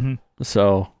 Mm-hmm.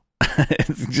 So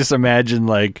just imagine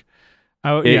like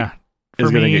it's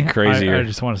going to get crazier. I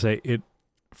just want to say it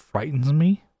frightens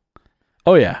me.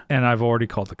 Oh yeah. And I've already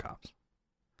called the cops.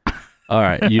 All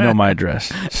right, you know my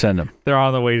address. Send them. They're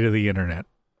on the way to the internet.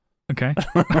 Okay.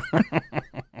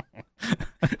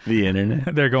 The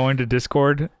internet. They're going to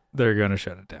Discord. They're going to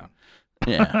shut it down.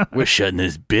 Yeah, we're shutting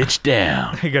this bitch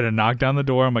down. I got to knock down the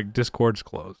door. I'm like, Discord's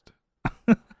closed.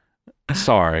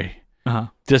 Sorry. Uh-huh.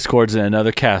 Discord's in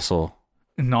another castle.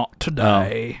 Not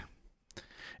today.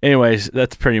 Anyways,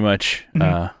 that's pretty much,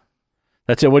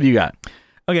 that's it. What do you got?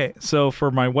 Okay, so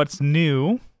for my what's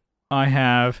new, I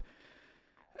have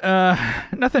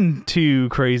nothing too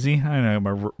crazy. I know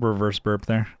my reverse burp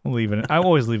there. I'll leave it. I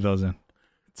always leave those in.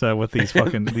 It's with these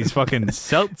fucking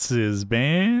seltzes,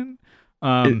 man.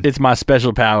 It's my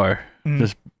special power.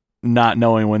 Just not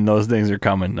knowing when those things are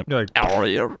coming. You're like,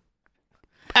 I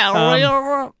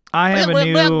have a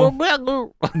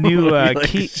new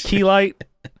key light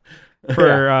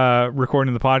for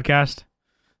recording the podcast.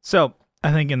 So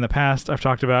I think in the past I've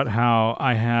talked about how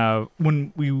I have,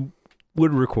 when we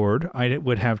would record, I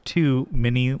would have 2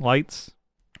 mini lights.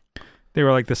 They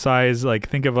were like the size, like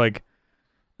think of like,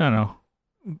 I don't know,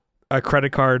 a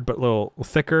credit card but a little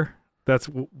thicker. That's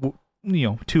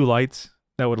 2 lights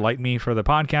that would light me for the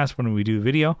podcast when we do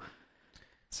video.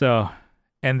 So,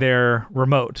 and they're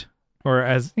remote, or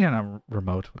as not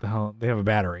remote. What the hell? They have a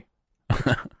battery.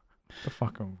 The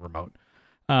fucking remote.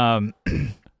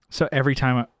 So every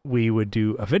time we would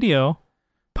do a video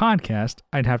podcast,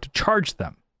 I'd have to charge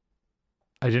them.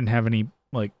 I didn't have any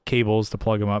like cables to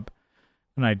plug them up,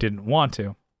 and I didn't want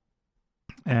to.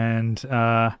 And it's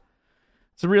a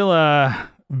real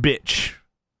bitch.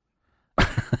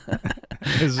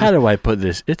 How do I put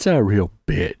this? It's a real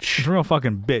bitch. It's a real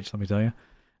fucking bitch, let me tell you.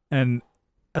 And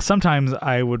sometimes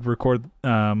I would record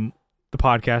the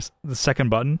podcast, the second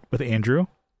button, with Andrew.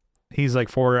 He's like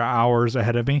 4 hours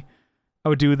ahead of me. I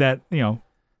would do that,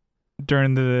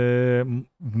 during the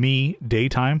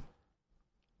daytime,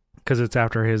 because it's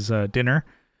after his dinner.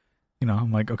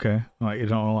 I'm like, okay,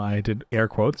 I did air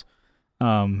quotes.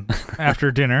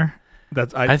 After dinner,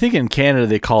 I think in Canada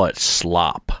they call it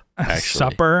slop. Actually.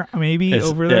 Supper, maybe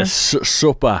over there.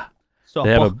 Supper.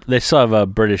 They still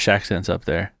have British accents up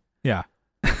there. Yeah,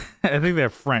 I think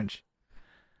they're French.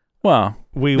 Well,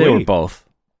 they were both.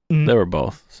 Mm-hmm. They were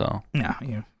both. So yeah,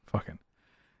 you fucking.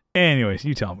 Anyways,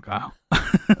 you tell them, Kyle.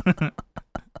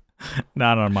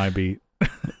 Not on my beat.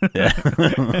 Yeah.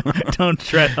 Don't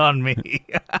tread on me.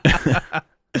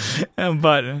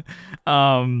 But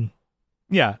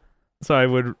yeah. So I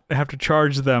would have to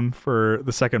charge them for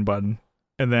the second button,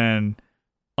 and then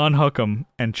unhook them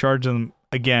and charge them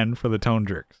again for the tone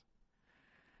jerks.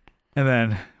 And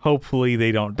then hopefully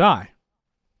they don't die.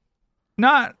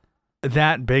 Not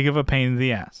that big of a pain in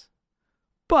the ass,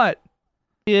 but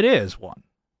it is one,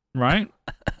 right?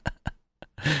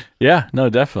 Yeah, no,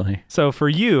 definitely. So for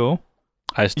you,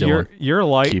 I still your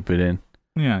light, keep it in.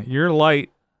 Yeah, your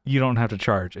light, you don't have to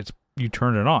charge. You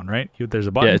turn it on, right? There's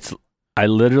a button. Yeah,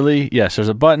 there's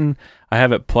a button. I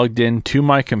have it plugged in to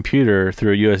my computer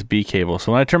through a USB cable.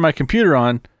 So when I turn my computer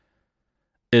on,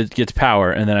 it gets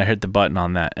power, and then I hit the button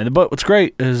on that. And what's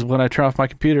great is when I turn off my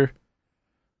computer,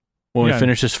 when we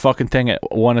finish this fucking thing at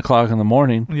 1:00 in the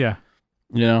morning,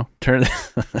 turn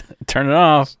it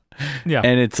off. Yeah.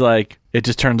 And it's like, it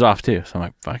just turns off too. So I'm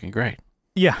like, fucking great.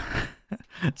 Yeah.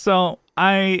 So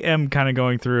I am kind of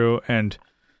going through, and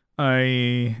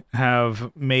I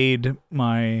have made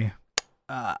my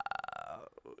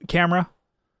camera.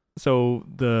 So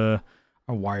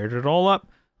I wired it all up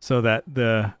so that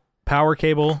the power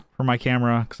cable for my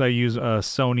camera, because I use a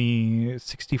Sony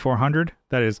 6400.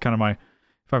 That is kind of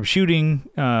if I'm shooting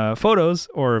photos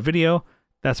or video,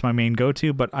 that's my main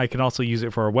go-to, but I can also use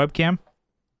it for a webcam.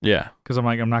 Yeah. Because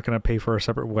I'm not going to pay for a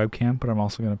separate webcam, but I'm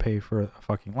also going to pay for a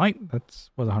fucking light.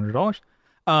 Was $100.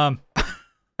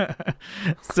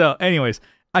 So anyways,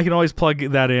 I can always plug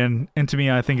that in. And to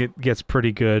me, I think it gets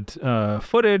pretty good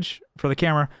footage for the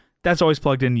camera. That's always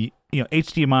plugged in,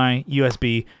 HDMI,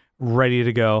 USB, ready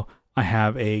to go. I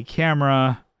have a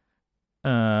camera,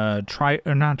 not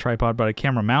tripod, but a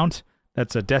camera mount.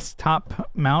 That's a desktop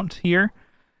mount here.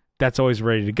 That's always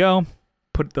ready to go.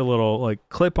 Put the little like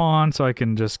clip on so I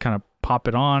can just kind of pop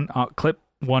it on. Clip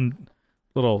one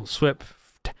little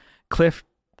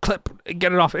clip,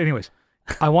 get it off. Anyways,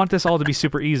 I want this all to be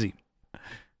super easy.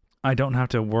 I don't have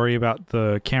to worry about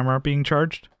the camera being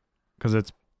charged because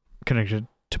it's connected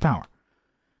to power.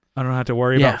 I don't have to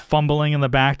worry about fumbling in the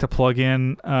back to plug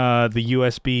in the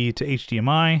USB to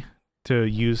HDMI to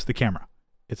use the camera.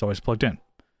 It's always plugged in.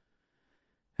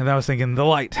 And I was thinking the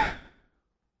light,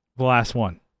 the last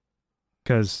one,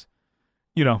 because,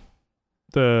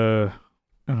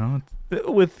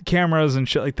 with cameras and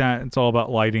shit like that, it's all about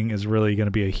lighting is really going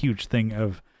to be a huge thing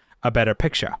of a better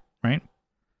picture, right?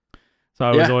 So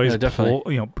I was always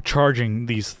charging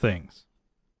these things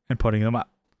and putting them up.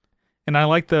 And I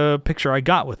like the picture I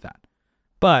got with that.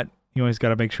 But you always got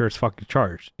to make sure it's fucking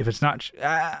charged. If it's not,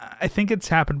 I think it's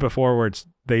happened before where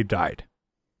they died.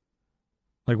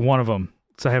 Like one of them.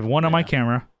 So I have one on my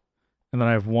camera, and then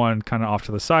I have one kind of off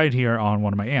to the side here on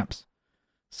one of my amps.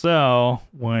 So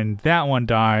when that one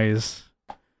dies,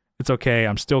 it's okay.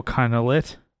 I'm still kind of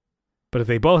lit. But if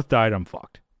they both died, I'm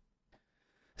fucked.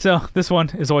 So this one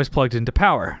is always plugged into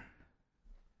power.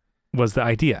 Was the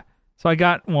idea. So I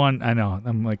got one. I know.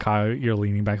 I'm like, Kyle, you're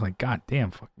leaning back like, God damn,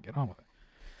 fucking get on with it.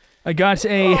 I got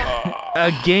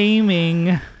a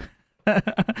gaming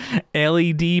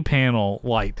LED panel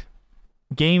light.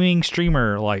 Gaming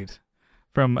streamer light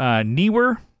from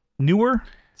Neewer.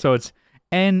 So it's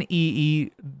Neewer.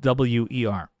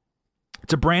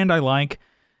 It's a brand I like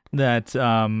that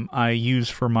I use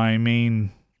for my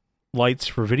main lights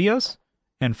for videos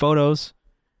and photos.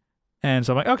 And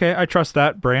so I'm like, okay, I trust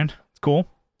that brand. It's cool.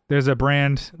 There's a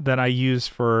brand that I use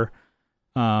for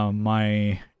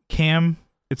my cam.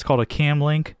 It's called a Cam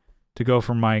Link to go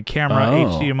from my camera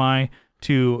HDMI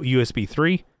to USB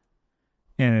 3.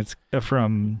 And it's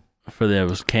from... For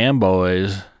those cam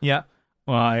boys. Yeah.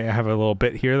 Well, I have a little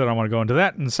bit here that I want to go into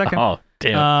that in a second. Oh,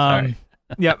 damn. Sorry.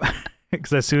 Yep.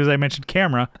 Because as soon as I mentioned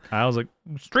camera, I was like,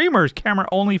 streamers, camera,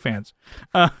 OnlyFans.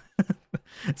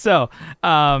 So,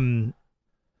 I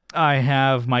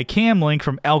have my Cam Link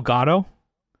from Elgato,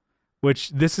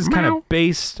 which this is kind of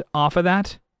based off of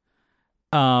that.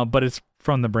 But it's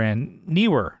from the brand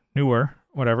Neewer,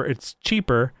 whatever. It's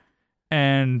cheaper.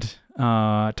 And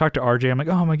I talked to RJ. I'm like,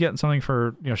 am I getting something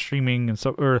for streaming and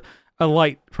so, or a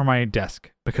light for my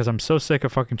desk because I'm so sick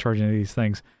of fucking charging these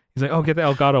things. He's like, get the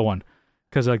Elgato one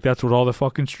because like that's what all the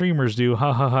fucking streamers do.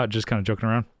 Ha ha ha. Just kind of joking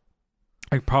around.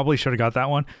 I probably should have got that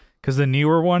one because the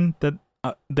newer one that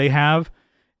they have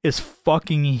is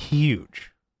fucking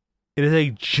huge. It is a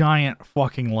giant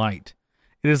fucking light.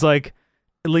 It is like,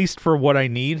 at least for what I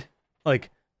need, like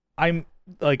I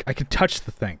can touch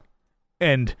the thing,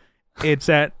 and it's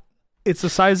the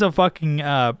size of fucking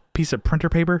piece of printer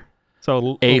paper.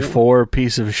 So A4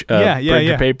 piece of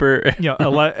printer paper.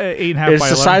 8.5. It's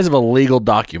the size of a legal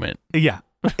document. Yeah,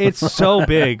 it's so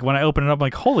big. When I open it up, I'm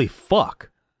like, holy fuck!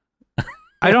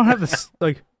 I don't have this.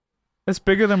 Like, that's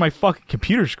bigger than my fucking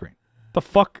computer screen. The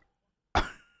fuck.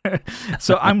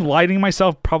 So I'm lighting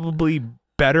myself probably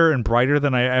better and brighter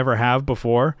than I ever have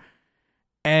before,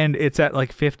 and it's at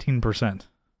like 15%.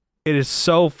 It is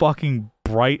so fucking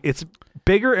bright. It's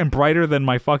bigger and brighter than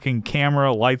my fucking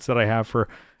camera lights that I have for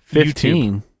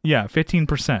 15. YouTube. Yeah,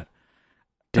 15%.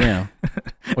 Damn.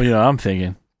 Well, I'm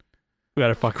thinking. We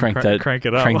gotta fucking crank it up. Crank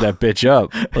that bitch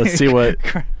up. Let's see what.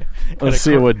 Let's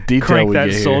see what detail crank we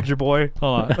that get Soldier Boy.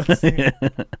 Hold on. Let's see.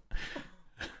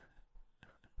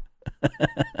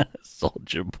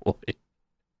 Soldier Boy.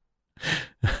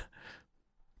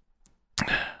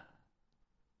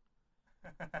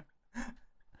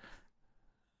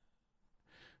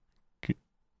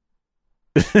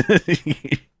 This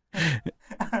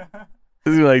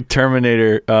is like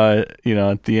Terminator,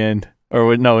 at the end, or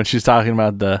when she's talking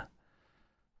about the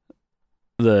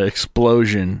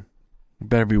explosion. You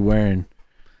better be wearing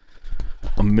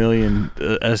 1 million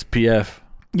SPF.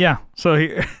 Yeah. So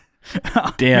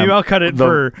damn. Maybe I'll cut it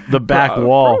for the back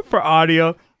wall for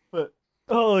audio. But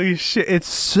holy shit, it's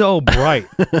so bright.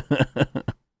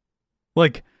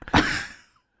 Like.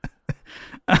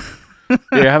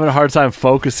 You're having a hard time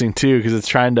focusing too because it's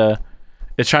trying to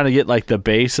get like the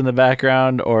bass in the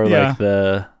background or like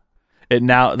the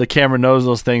camera knows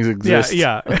those things exist.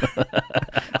 Yeah.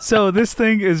 So this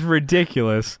thing is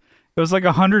ridiculous. It was like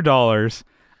 $100.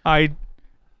 I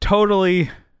totally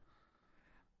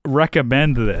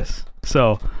recommend this.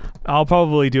 So I'll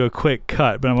probably do a quick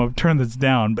cut, but I'm gonna turn this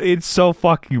down. But it's so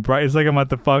fucking bright. It's like I'm at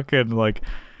the fucking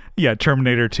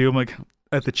Terminator 2. I'm like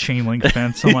at the chain link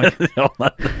fence. I'm like,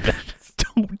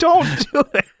 Don't do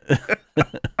it.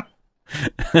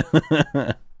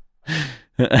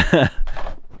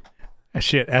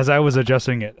 Shit, as I was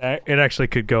adjusting it, it actually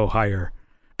could go higher.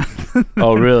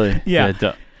 Oh, really? Yeah.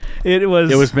 It was.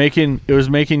 It was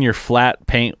making your flat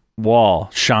paint wall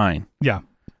shine. Yeah.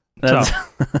 That's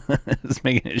it's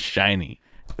making it shiny.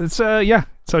 It's yeah.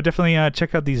 So definitely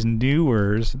check out these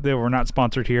Newers. They were not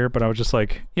sponsored here, but I was just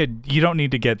like, yeah, you don't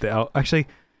need to get the actually.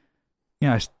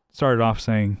 Yeah, I started off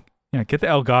saying, yeah, get the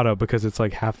Elgato because it's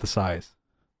like half the size.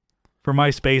 For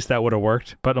my space, that would have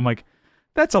worked, but I'm like,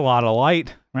 that's a lot of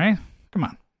light, right? Come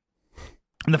on.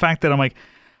 And the fact that I'm like,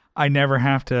 I never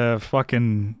have to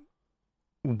fucking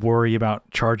worry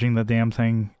about charging the damn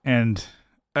thing. And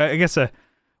I guess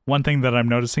one thing that I'm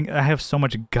noticing, I have so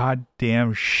much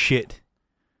goddamn shit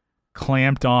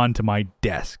clamped on to my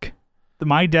desk.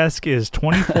 My desk is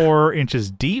 24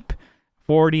 inches deep,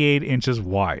 48 inches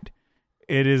wide.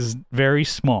 It is very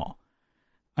small.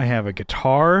 I have a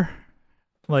guitar,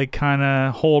 like, kind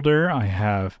of holder. I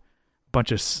have a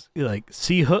bunch of, like,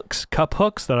 C-hooks, cup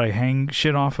hooks that I hang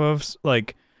shit off of,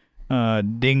 like,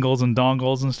 dingles and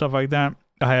dongles and stuff like that.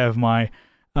 I have my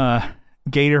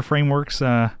Gator Frameworks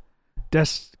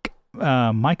desk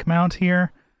mic mount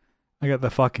here. I got the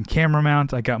fucking camera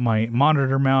mount. I got my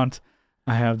monitor mount.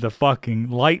 I have the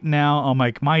fucking light now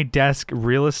on my desk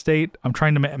real estate. I'm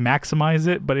trying to maximize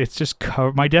it, but it's just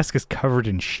my desk is covered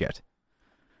in shit.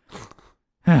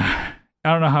 I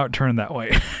don't know how it turned that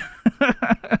way.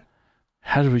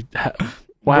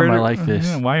 Why am I like this?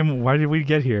 Yeah, why did we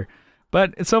get here?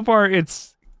 But so far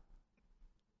it's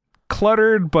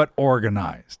cluttered but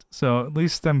organized. So at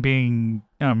least I'm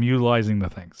utilizing the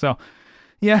thing. So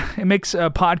yeah, it makes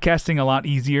podcasting a lot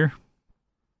easier.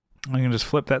 I can just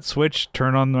flip that switch,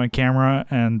 turn on my camera,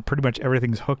 and pretty much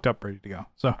everything's hooked up, ready to go.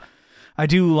 So I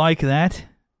do like that,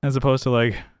 as opposed to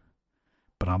like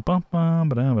get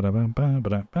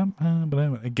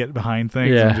behind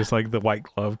things and just like the white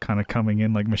glove kind of coming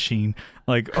in like machine,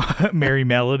 like Merry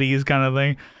Melodies kind of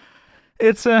thing.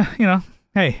 It's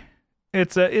hey,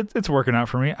 it's working out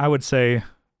for me. I would say,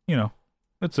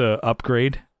 it's a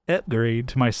upgrade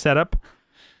to my setup.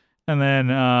 And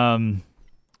then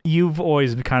you've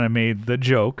always kind of made the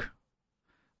joke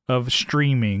of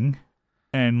streaming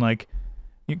and like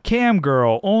cam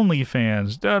girl,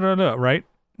 OnlyFans, right?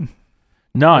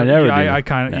 No, I never did. I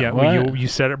kind of well, you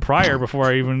said it prior before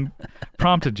I even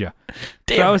prompted you.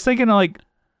 Damn. So I was thinking like,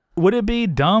 would it be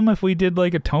dumb if we did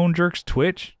like a Tone Jerks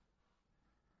Twitch,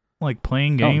 like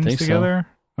playing games together? So.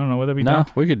 I don't know. Would that be dumb?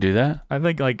 No, we could do that. I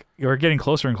think like we're getting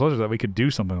closer and closer that we could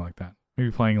do something like that.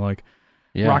 Maybe playing like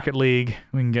Rocket League.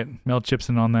 We can get Mel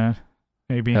Chipson on that.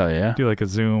 Maybe. Hell yeah. Do like a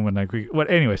Zoom and like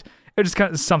anyways, it just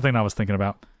kind of something I was thinking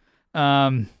about.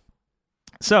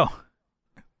 So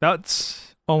that's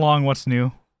along what's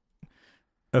new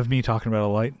of me talking about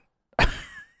a light.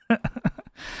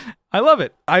 I love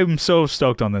it. I'm so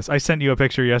stoked on this. I sent you a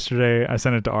picture yesterday. I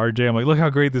sent it to RJ. I'm like, look how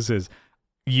great this is.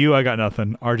 I got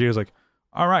nothing. RJ was like,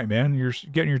 all right, man, you're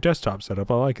getting your desktop set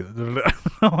up. I like it.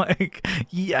 I'm like,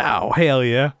 yeah, hell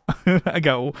yeah. I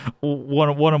got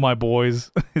one of my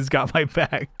boys has got my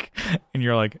back. And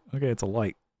you're like, okay, it's a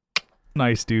light.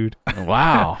 Nice, dude.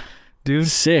 Wow. Dude,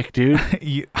 sick, dude.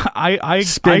 I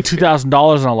spend $2,000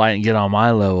 on a light and get on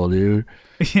my level, dude.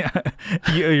 Yeah,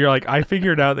 you're like, I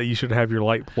figured out that you should have your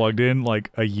light plugged in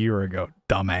like a year ago,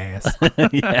 dumbass.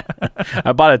 Yeah,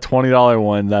 I bought a $20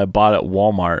 one that I bought at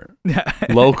Walmart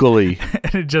locally,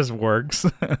 and it just works.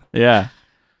 Yeah,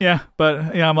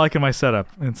 but I'm liking my setup.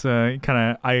 It's kind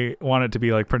of, I want it to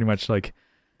be like pretty much like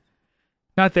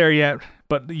not there yet,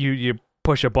 but you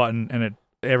push a button and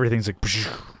everything's like.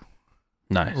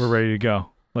 Nice. We're ready to go.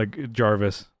 Like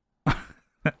Jarvis.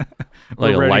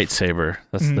 Like a lightsaber.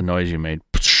 That's the noise you made.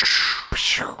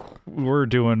 We're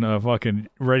doing a fucking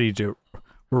we're ready to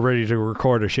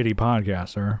record a shitty podcast,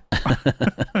 sir.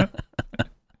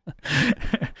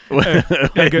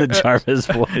 The Jarvis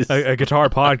voice. A guitar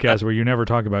podcast where you never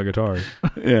talk about guitars.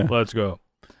 Yeah. Let's go.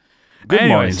 Good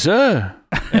morning, sir.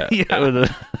 Yeah.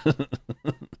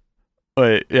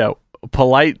 Wait, yeah.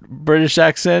 Polite British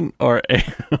accent or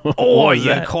oh you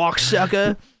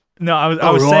cocksucker. No, I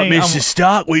was saying, Mr.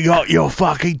 Stark, we got your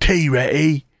fucking tea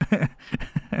ready.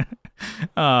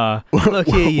 Look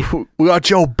here, we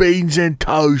got your beans and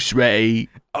toast ready.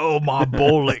 Oh my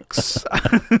bollocks.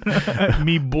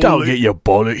 Me bollocks. Don't get your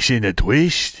bollocks in a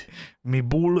twist. Me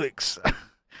bollocks.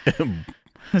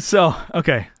 So,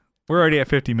 okay, we're already at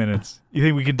 50 minutes. You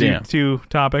think we can do 2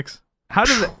 topics? How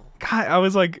does it? God, I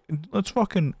was like,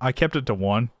 I kept it to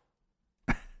 1.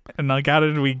 And like, how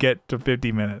did we get to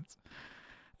 50 minutes?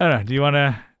 I don't know. Do you want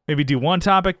to maybe do 1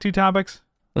 topic, 2 topics?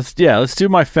 Let's do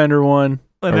my Fender one.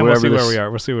 And then we'll see where we are.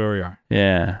 We'll see where we are.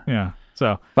 Yeah. Yeah.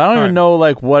 So, but I don't even know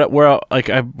like we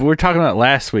were talking about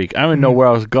last week. I don't even know where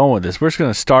I was going with this. We're just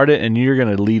gonna start it, and you're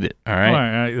gonna lead it. All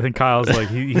right. I think Kyle's like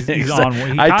he's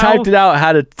on. I typed it out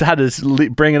how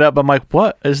to bring it up. I'm like,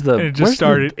 what is the? And it just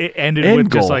started. It ended with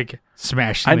goal? just like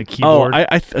smashing the keyboard.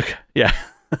 Yeah.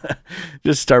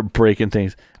 Just start breaking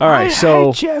things. All right.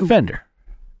 So Fender.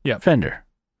 Yeah. Fender.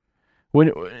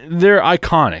 When they're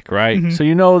iconic, right? Mm-hmm. So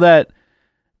you know that.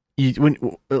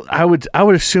 I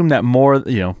would assume that more.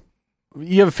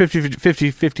 You have a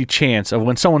 50 chance of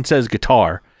when someone says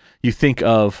guitar, you think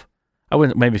of,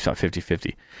 maybe it's not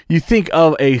 50-50. You think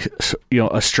of a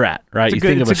Strat, right? You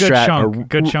think of a Strat,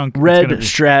 good chunk, red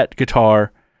Strat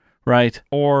guitar, right?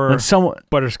 Or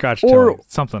butterscotch, or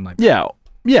something like that.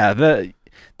 Yeah.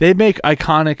 They make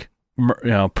iconic,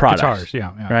 products, guitars,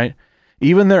 yeah, right?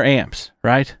 Even their amps,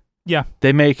 right? Yeah,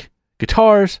 they make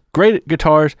great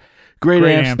guitars, great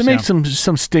amps. They make some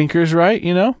stinkers, right?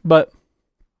 But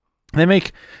they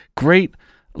make great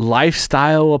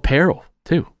lifestyle apparel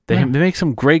too. They make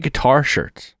some great guitar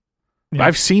shirts. Yeah.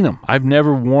 I've seen them. I've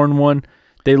never worn one.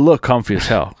 They look comfy as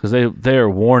hell because they are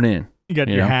worn in. You got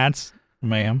your hats,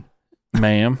 ma'am.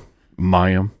 But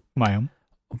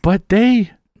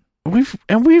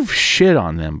we've shit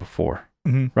on them before,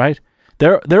 right?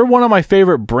 They're one of my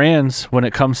favorite brands when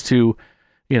it comes to,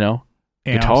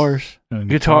 guitars.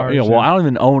 Guitar. Well, I don't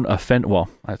even own a Fender. Well,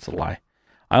 that's a lie.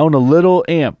 I own a little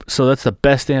amp, so that's the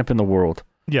best amp in the world.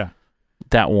 Yeah.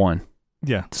 That one.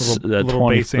 Yeah. The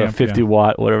 20, the 50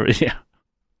 watt, whatever. Yeah.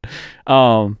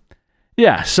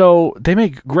 Yeah. So they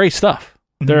make great stuff.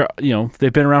 They're,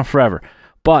 they've been around forever,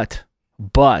 but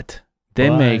they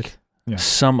make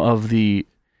some of the,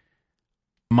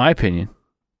 my opinion.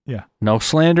 Yeah. No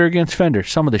slander against Fender.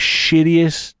 Some of the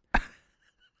shittiest.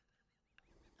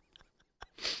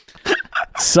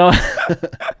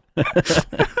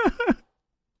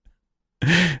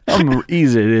 I'm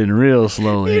easing it in real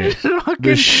slowly. You just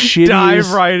fucking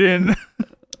dive right in.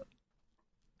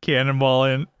 Cannonball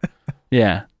in.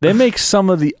 Yeah. They make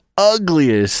some of the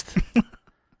ugliest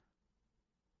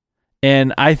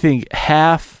and I think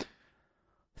half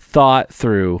thought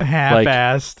through.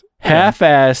 Half-assed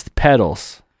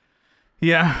pedals.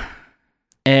 Yeah.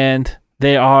 And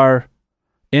they are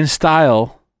in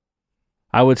style.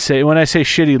 I would say, when I say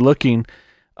shitty looking,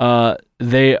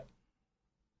 they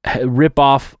rip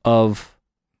off of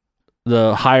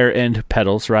the higher end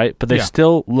pedals, right? But they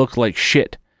still look like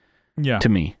shit to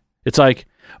me. It's like,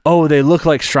 oh, they look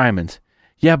like Strymons.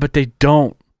 Yeah, but they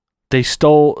don't. They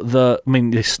stole They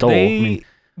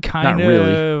kind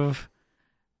of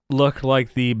look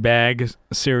like the bag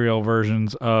cereal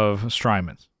versions of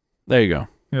Strymons. There you go.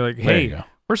 You're like, hey,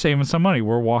 we're saving some money.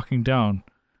 We're walking down.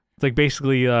 It's like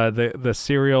basically the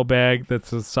cereal bag that's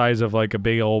the size of like a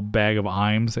big old bag of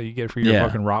Iams that you get for your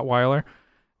fucking Rottweiler.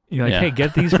 You're like, hey,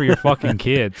 get these for your fucking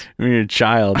kids. When you're a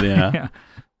child, yeah.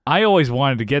 I always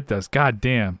wanted to get those. God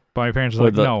damn. But my parents were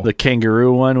like, no. The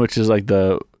kangaroo one, which is like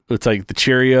it's like the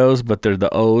Cheerios, but they're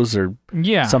the O's or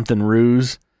something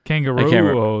Roos.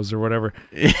 Kangaroo O's or whatever.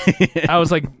 I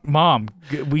was like, Mom,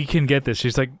 we can get this.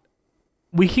 She's like,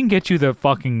 we can get you the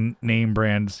fucking name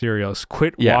brand cereals.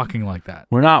 Quit walking like that.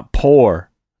 We're not poor.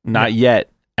 Not yet.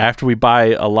 After we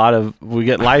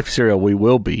get Life cereal, we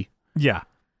will be. Yeah.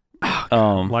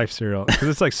 Oh, Life cereal. Because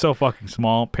it's like so fucking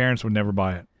small. Parents would never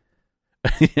buy it.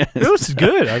 Yes. It was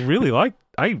good. I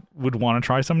would want to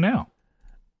try some now.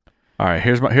 All right.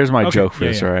 Here's my joke for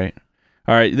this. All right.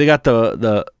 All right. They got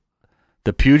the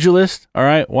pugilist. All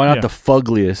right. Why not the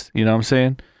fugliest? You know what I'm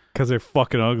saying? Because they're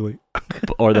fucking ugly.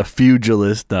 Or the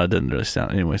pugilist. No, it doesn't really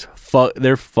sound. Anyways,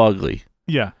 they're fugly.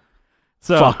 Yeah.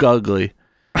 So fuck ugly.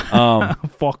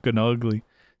 Fucking ugly.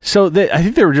 So I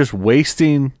think they were just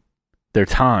wasting their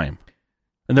time,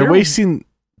 and they're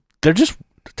just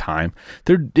time.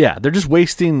 They're just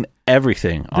wasting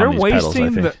everything. They're on these wasting pedals, I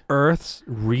think. the Earth's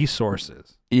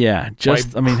resources. Yeah,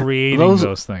 creating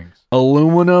those things.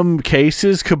 Aluminum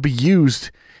cases could be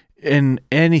used in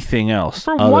anything else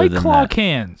for White Claw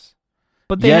cans,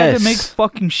 but they had to make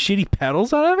fucking shitty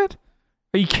pedals out of it.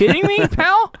 Are you kidding me,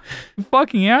 pal? You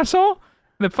fucking asshole!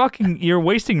 You're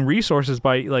wasting resources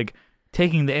by like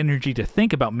taking the energy to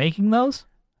think about making those.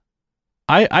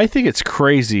 I think it's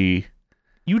crazy.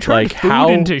 You turned food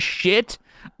into shit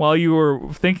while you were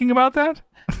thinking about that?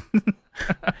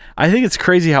 I think it's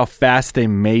crazy how fast they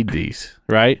made these,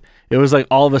 right? It was like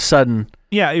all of a sudden.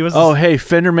 Yeah, it was. Oh, hey,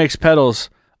 Fender makes pedals.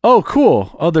 Oh,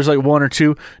 cool. Oh, there's like one or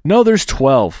two. No, there's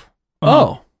 12.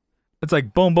 Oh. It's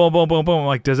like boom, boom, boom, boom, boom.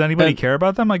 Like, does anybody care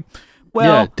about them? Like,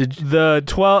 well, the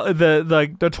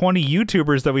 20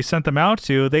 YouTubers that we sent them out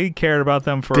to, they cared about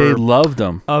them for. They loved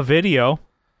them. A video.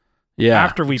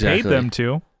 after we paid them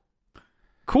to.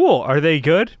 Cool. Are they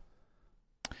good?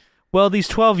 Well, these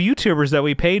 12 YouTubers that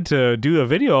we paid to do a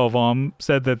video of them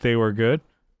said that they were good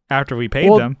after we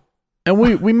paid them. And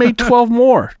we made 12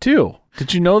 more, too.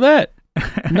 Did you know that?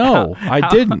 No, I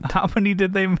didn't. How many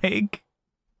did they make?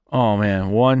 Oh,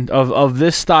 man. One of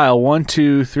this style. 1,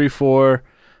 2, 3, 4,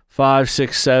 5,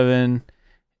 6, 7,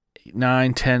 8,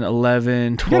 9, 10,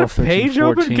 11, 12, 13,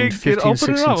 14, 15,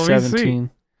 16, 17.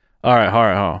 All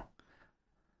right.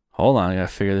 Hold on. I got to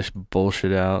figure this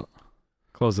bullshit out.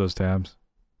 Close those tabs.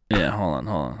 Yeah, hold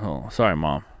on. Sorry,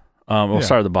 Mom. We'll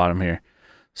start at the bottom here.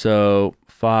 So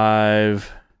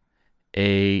 5,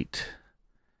 8.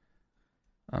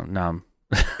 Now I'm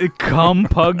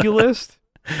Compugulist?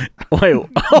 Wait.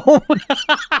 Oh.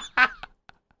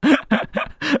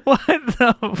 What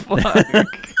the fuck?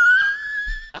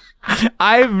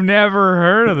 I've never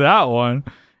heard of that one.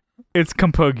 It's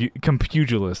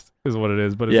compugilist is what it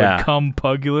is, but it's like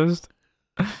compugilist.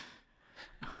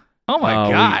 Oh my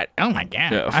god!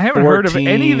 Yeah, I haven't heard of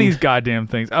any of these goddamn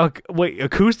things. Oh wait,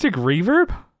 acoustic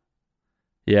reverb?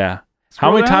 Yeah.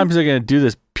 How many times are they going to do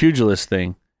this pugilist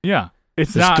thing? Yeah,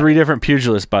 there's 3 different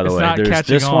pugilists, by the way. There's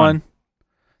this one.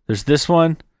 There's this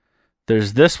one.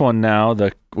 There's this one now,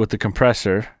 with the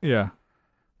compressor. Yeah.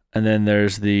 And then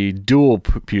there's the dual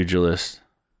pugilist.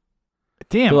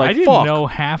 Damn, I didn't know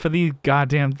half of these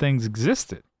goddamn things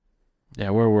existed. Yeah,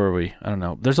 where were we? I don't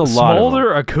know. There's a lot of them.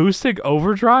 Smolder acoustic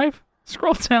overdrive?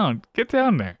 Scroll down. Get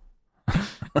down there.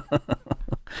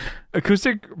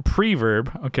 Acoustic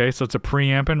preverb. Okay, so it's a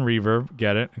preamp and reverb.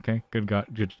 Get it? Okay, good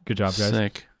job, guys.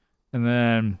 Sick. And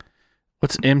then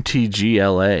what's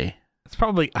MTGLA? It's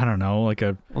probably, I don't know, like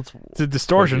it's a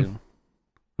distortion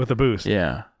with a boost.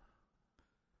 Yeah.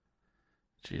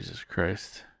 Jesus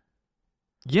Christ.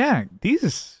 Yeah,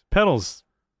 these pedals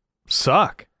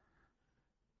suck.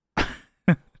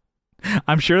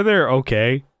 I'm sure they're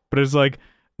okay, but it's like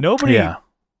nobody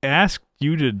asked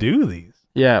you to do these.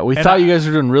 Yeah, we thought you guys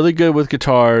were doing really good with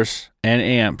guitars and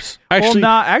amps. Actually,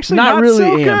 not really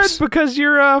so amps. Good because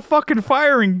you're fucking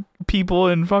firing people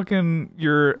in fucking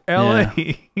your LA.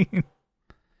 Yeah.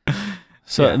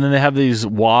 So and then they have these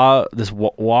wah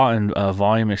and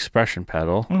volume expression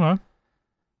pedal. Uh-huh.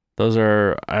 Those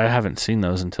are, I haven't seen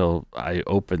those until I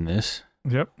opened this.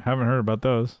 Yep, haven't heard about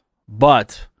those.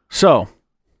 But so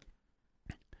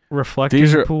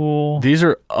reflecting pool. These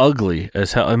are ugly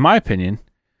as hell, in my opinion.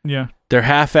 Yeah, they're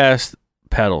half-assed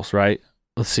pedals, right?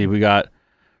 Let's see, we got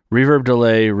reverb,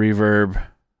 delay, reverb.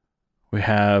 We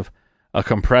have a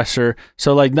compressor.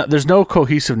 So like, there's no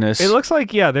cohesiveness. It looks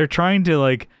like they're trying to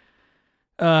like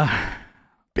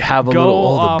have a little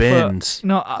all the bends.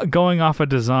 Going off a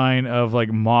design of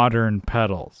like modern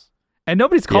pedals, and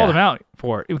nobody's called them out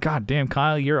for it. God damn,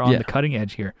 Kyle, you're on the cutting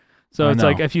edge here. So it's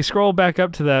like if you scroll back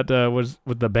up to that was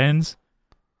with the bends.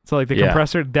 So like the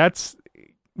compressor, that's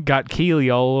got Keeley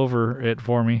all over it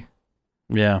for me.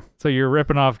 Yeah. So you're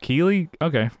ripping off Keeley?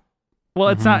 Okay. Well,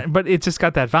 it's not, but it's just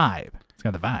got that vibe. It's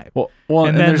got the vibe. Well,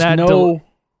 and then there's that no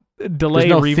delay,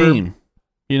 there's no reverb. theme.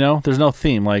 You know, there's no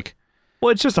theme. Like,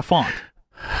 well, it's just a font.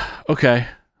 Okay.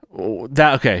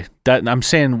 That I'm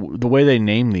saying the way they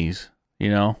name these, you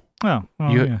know. Oh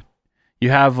you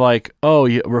have like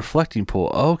reflecting pool.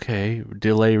 Okay,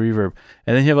 delay, reverb,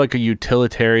 and then you have like a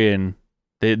utilitarian.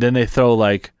 Then they throw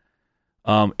like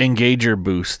engager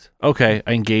boost. Okay,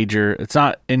 engager. It's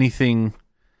not anything.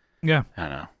 Yeah, I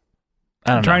don't know.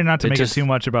 I'm trying not to make it too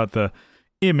much about the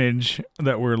image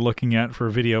that we're looking at for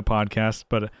video podcasts,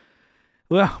 but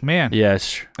well, man.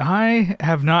 Yes. I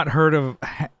have not heard of.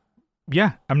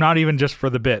 I'm not even just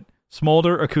for the bit.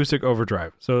 Smolder acoustic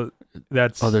overdrive. So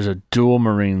that's. There's a dual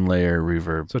marine layer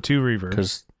reverb. So 2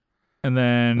 reverbs. And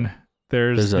then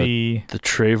there's the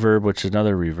Traverb, which is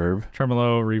another reverb.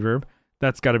 Tremolo reverb.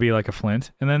 That's got to be like a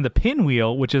Flint. And then the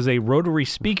Pinwheel, which is a rotary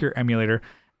speaker emulator.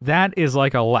 That is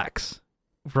like a Lex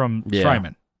from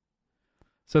Strymon.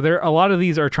 So a lot of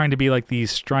these are trying to be like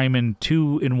these Strymon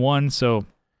 2-in-1. So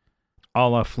a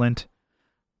la Flint,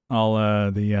 a la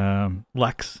the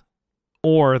Lex.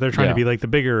 Or they're trying to be like the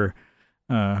bigger,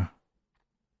 Timeline,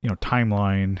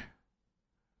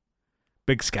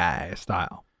 Big Sky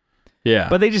style. Yeah.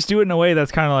 But they just do it in a way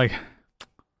that's kind of like,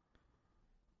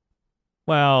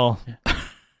 well,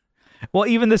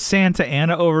 even the Santa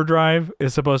Ana Overdrive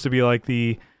is supposed to be like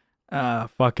the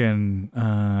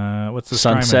what's the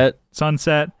Sunset?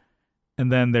 Sunset.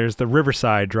 And then there's the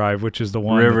Riverside Drive, which is the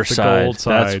one with the gold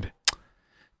side.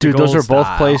 Dude, those are both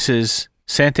places.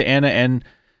 Santa Ana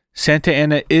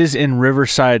is in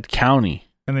Riverside County.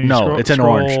 And then it's in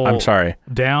Orange. I'm sorry.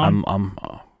 Down.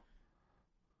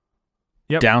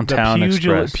 Yep, Downtown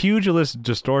Express. Pugilist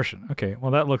Distortion. Okay,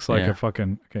 well that looks like Yeah. a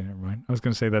fucking. Okay, never mind. I was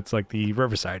gonna say that's like the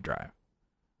Riverside Drive.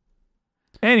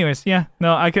 Anyways, yeah,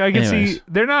 no, I can see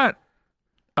they're not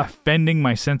offending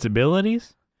my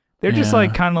sensibilities. They're just Yeah.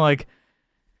 like kind of like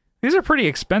these are pretty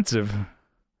expensive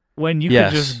when you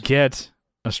could just get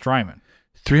a Strymon.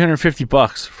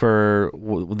 $350 for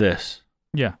this.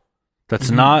 Yeah,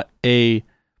 That's not a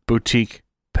boutique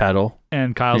pedal.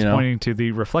 and Kyle's You know? pointing to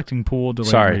the reflecting pool delay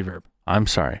Sorry. reverb. I'm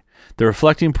sorry. The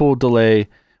reflecting pool delay,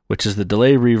 which is the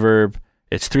delay reverb,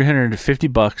 it's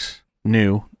 $350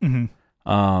 new.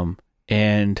 Mm-hmm.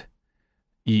 And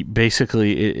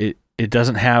basically it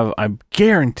doesn't have, I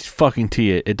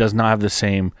guarantee it does not have the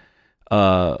same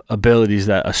abilities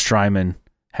that a Strymon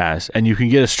has. And you can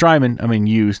get a Strymon,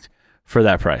 used, for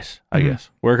that price, I guess.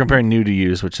 We're comparing new to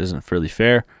used, which isn't really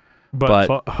fair. But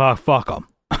fuck them.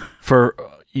 For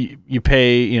you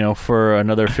pay, for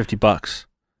another $50,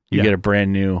 you get a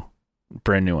brand new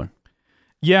one.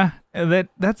 Yeah,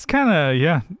 that's kind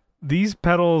of These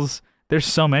pedals, there's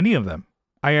so many of them.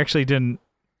 I actually didn't.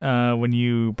 When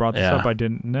you brought this up, I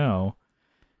didn't know.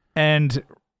 And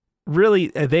really,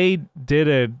 they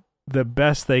did the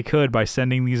best they could by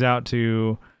sending these out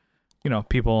to,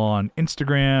 people on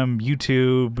Instagram,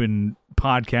 YouTube, and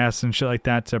podcasts and shit like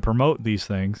that to promote these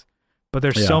things. But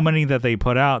there's so many that they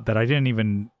put out that I didn't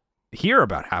even hear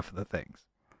about half of the things.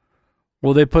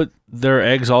 Well, they put their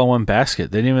eggs all in one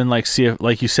basket. They didn't even see if,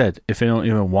 like you said, if they don't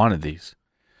even wanted these.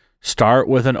 Start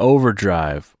with an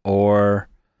overdrive or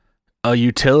a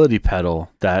utility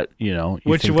pedal that,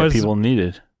 Which think was that people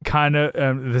needed. Kind of,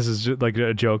 this is just like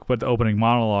a joke, but the opening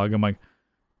monologue, I'm like,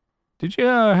 did you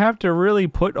have to really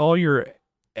put all your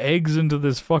eggs into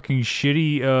this fucking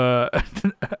shitty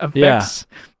effects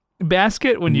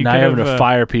basket when you not could having have to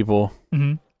fire people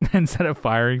instead of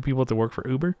firing people to work for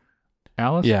Uber?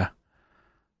 Alice? Yeah.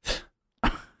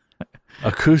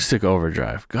 Acoustic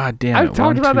overdrive. God damn it. I've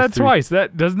talked about that twice.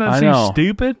 Doesn't that seem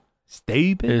stupid?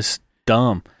 Stupid. It's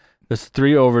dumb. There's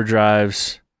 3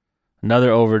 overdrives,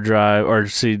 another overdrive, or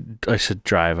I should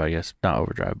drive, I guess. Not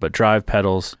overdrive, but drive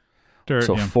pedals. Dirt,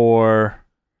 so 4.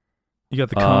 You got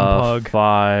the cone pug.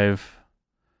 5.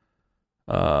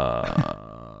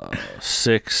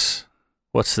 6.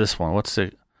 What's this one? What's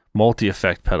the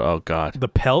multi-effect pedal? Oh, God. The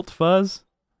pelt fuzz?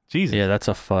 Jesus. Yeah, that's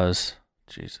a fuzz.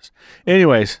 Jesus.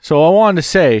 Anyways, so what I wanted to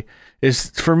say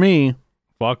is, for me,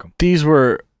 welcome. These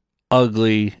were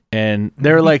ugly, and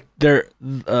they're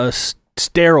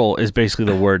sterile is basically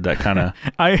the word that kind of.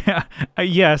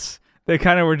 Yes, they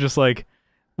kind of were just like,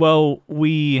 well,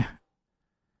 we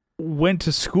went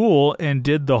to school and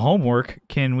did the homework.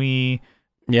 Can we?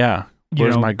 Yeah.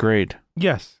 Where's my grade?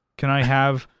 Yes. Can I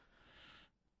have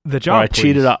the job? Or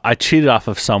I cheated off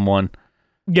of someone.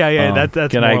 Yeah,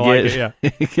 that's can more I like get,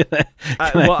 it, yeah.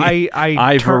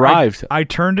 I've arrived. I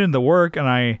turned in the work and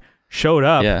I showed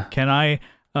up. Yeah. Can I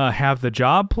have the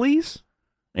job, please?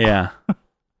 Yeah.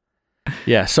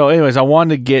 Yeah. So, anyways, I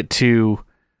wanted to get to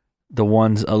the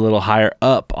ones a little higher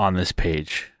up on this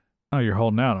page. Oh, you're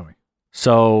holding out on me.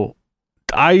 So,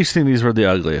 I used to think these were the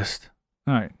ugliest.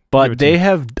 All right. But they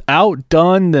have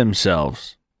outdone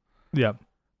themselves. Yep.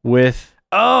 With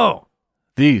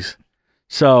these.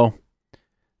 So,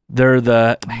 they're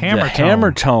the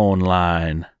hammer tone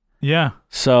line. Yeah.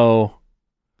 So,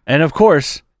 and of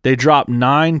course, they drop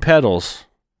 9 pedals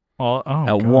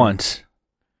at once.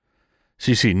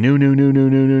 So you see new.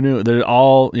 They're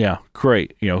all,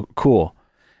 great, cool.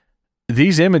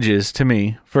 These images, to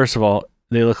me, first of all,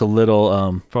 they look a little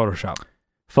Photoshop.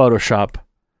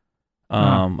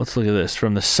 Let's look at this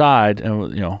from the side,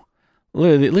 and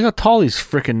look how tall these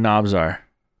freaking knobs are.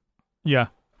 Yeah.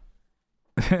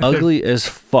 Ugly as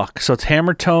fuck. So it's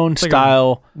hammer tone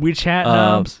style. Witch hat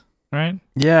knobs, right?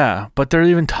 Yeah, but they're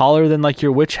even taller than like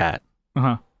your witch hat.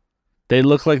 They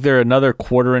look like they're another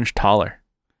 1/4 inch taller.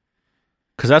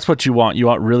 Because that's what you want. You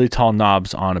want really tall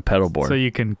knobs on a pedal board. So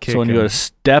you can kick. So when you go to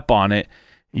step on it,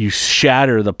 you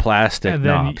shatter the plastic and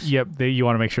then, knobs. You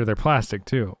want to make sure they're plastic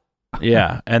too.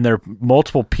 Yeah, and they're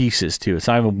multiple pieces too. It's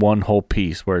not even one whole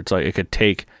piece where it's like it could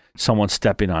take someone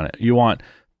stepping on it. You want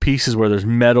pieces where there's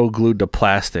metal glued to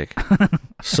plastic.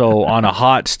 So on a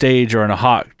hot stage or in a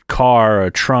hot car or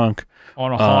a trunk,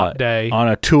 on a hot day, on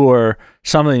a tour,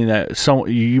 something that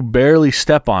you barely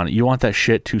step on it, you want that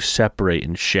shit to separate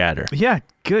and shatter. Yeah,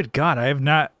 good God, I have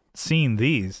not seen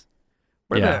these.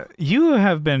 You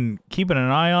have been keeping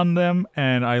an eye on them,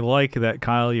 and I like that,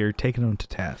 Kyle, you're taking them to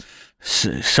task.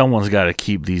 Someone's got to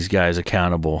keep these guys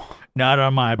accountable. Not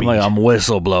on my beach. I'm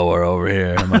whistleblower over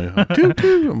here. I'm like,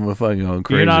 I'm fucking going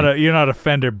crazy. You're not a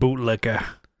Fender bootlicker.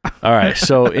 All right,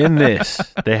 so in this,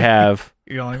 they have...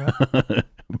 You don't like that?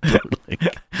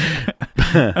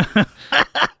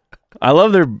 I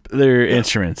love their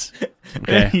instruments.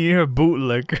 Okay. You're a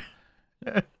bootlicker.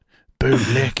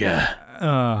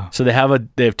 Bootlicker. So they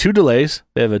have two delays.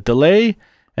 They have a delay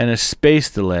and a space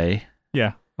delay.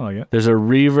 Yeah, I like it. There's a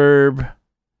reverb.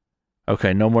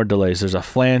 Okay, no more delays. There's a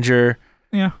flanger.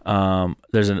 Yeah.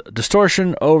 There's a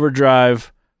distortion,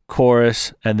 overdrive,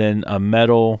 chorus, and then a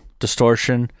metal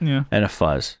distortion and a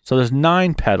fuzz. So there's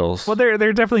 9 pedals. Well, they're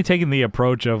definitely taking the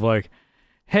approach of like,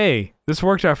 hey, this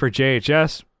worked out for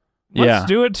JHS. Let's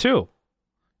do it too.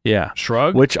 Yeah.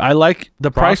 Shrug. Which I like. The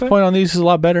price point on these is a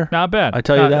lot better. Not bad. I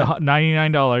tell you that.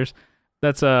 $99.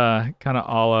 That's kind of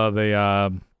a la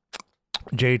the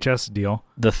JHS deal.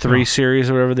 The 3 series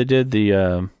or whatever they did.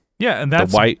 The and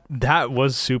that's the white. That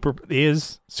was super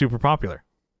popular.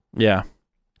 Yeah.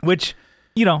 Which,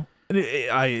 I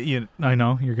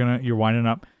know you're winding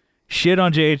up. Shit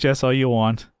on JHS all you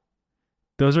want.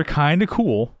 Those are kind of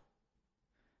cool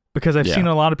because I've seen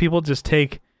a lot of people just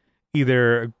take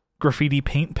either graffiti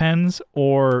paint pens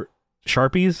or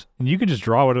Sharpies, and you can just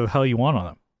draw whatever the hell you want on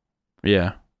them.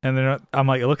 Yeah. And then I'm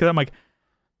like, look at that. I'm like,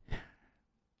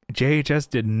 JHS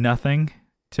did nothing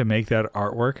to make that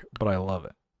artwork, but I love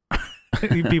it.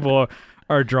 People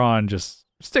are drawing just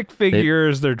stick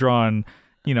figures. They're drawing,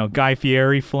 Guy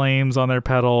Fieri flames on their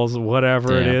pedals,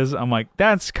 whatever it is. I'm like,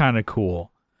 that's kind of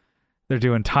cool. They're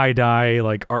doing tie-dye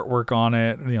like artwork on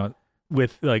it,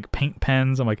 with like paint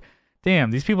pens. I'm like,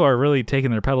 damn, these people are really taking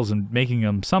their pedals and making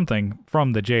them something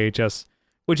from the JHS,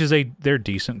 which is they're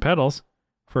decent pedals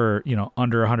for,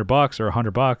 under $100 or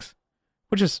 $100,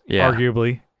 which is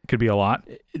arguably could be a lot.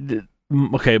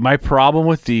 Okay, my problem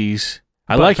with these,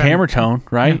 I like hammer tone,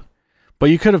 right? Yeah. But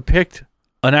you could have picked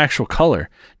an actual color,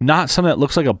 not something that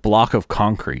looks like a block of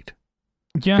concrete.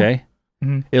 Yeah. Okay?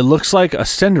 Mm-hmm. It looks like a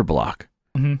cinder block.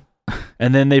 Mm-hmm.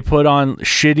 And then they put on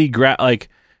shitty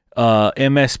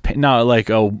MS, no, like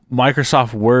a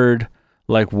Microsoft Word,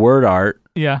 like word art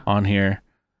on here.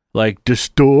 Like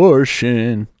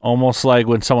distortion. Almost like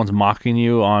when someone's mocking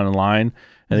you online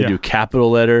and they do capital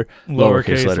letter,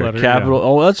 lowercase letter, capital. Yeah.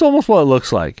 Oh, that's almost what it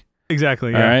looks like.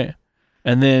 Exactly. All right.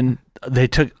 And then they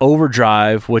took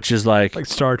overdrive, which is like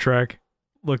Star Trek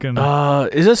looking.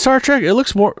 Is it Star Trek? It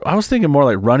looks more. I was thinking more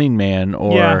like Running Man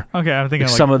or okay. I'm thinking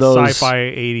like some of those sci-fi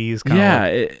 80s. Kind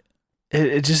of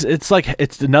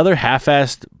it's another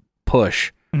half-assed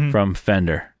push from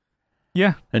Fender.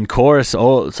 Yeah. And chorus.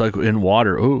 Oh, it's like in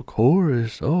water. Oh,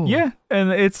 chorus. Oh. Yeah,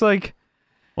 and it's like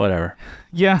whatever.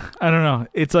 Yeah, I don't know.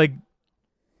 It's like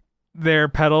their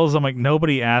pedals. I'm like,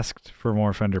 nobody asked for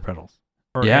more Fender pedals.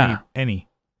 Or any.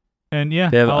 And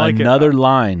they have another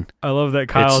line. I love that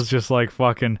Kyle's just like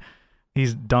fucking,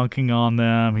 he's dunking on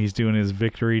them. He's doing his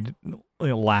victory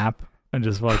lap and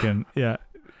just fucking,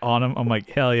 on him. I'm like,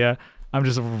 hell yeah. I'm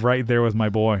just right there with my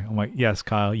boy. I'm like, yes,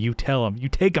 Kyle, you tell him. You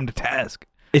take him to task.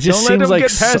 It just Don't seems let him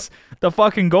like get past the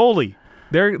fucking goalie.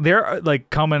 They're like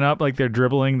coming up, like they're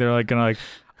dribbling. They're like gonna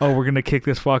we're gonna kick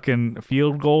this fucking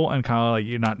field goal. And Kyle like,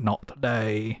 you're not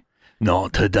today.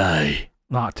 Not today.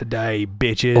 Not today,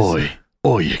 bitches.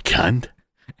 Oi, you can't.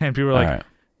 And people are like,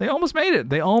 they almost made it.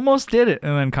 They almost did it.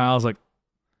 And then Kyle's like,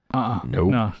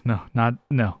 nope.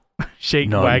 No.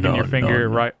 Wagging your finger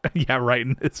right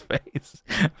in his face.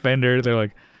 Fender, they're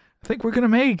like, I think we're gonna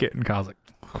make it. And Kyle's like,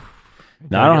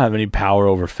 no, I don't have any power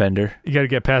over Fender. You got to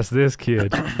get past this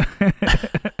kid.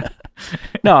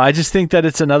 No, I just think that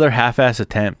it's another half-ass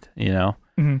attempt.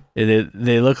 Mm-hmm.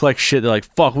 They look like shit. They're like,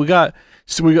 fuck. We got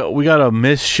a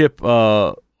misship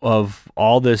of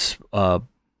all this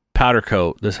powder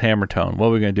coat, this hammer tone. What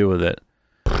are we gonna do with it?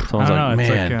 Someone's like,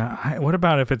 man, it's like, what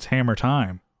about if it's hammer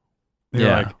time?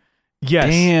 They're like,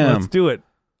 yes, let's do it.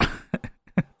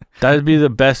 That'd be the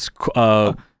best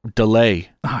delay.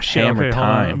 Oh shit! Hammer okay,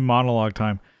 time. Hold on. Monologue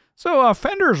time. So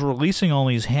Fender's releasing all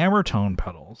these hammer tone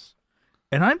pedals,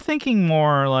 and I'm thinking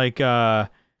more like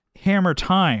hammer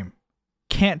time.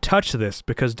 Can't touch this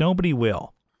because nobody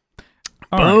will.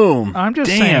 Boom! Right. I'm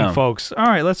just saying, folks. All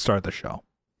right, let's start the show.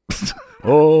 Do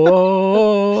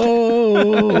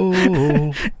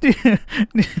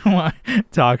you want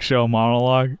talk show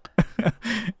monologue?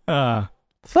 So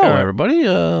everybody,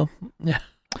 yeah.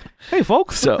 Hey,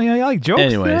 folks. So, I like jokes.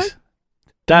 Anyways,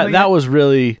 that was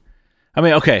really. I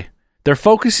mean, okay, they're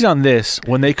focusing on this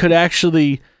when they could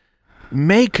actually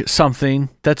make something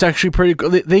that's actually pretty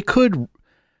good. They could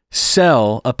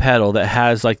sell a pedal that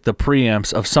has like the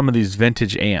preamps of some of these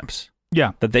vintage amps.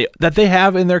 Yeah, that they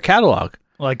have in their catalog,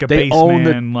 like a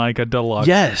Bassman, like a Deluxe.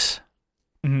 Yes,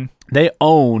 mm-hmm. They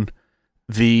own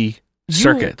the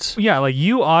circuits. Like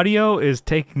U Audio is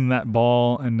taking that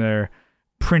ball and they're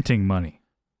printing money.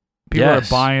 People are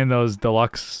buying those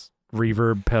Deluxe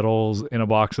reverb pedals in a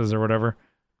boxes or whatever.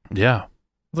 Yeah.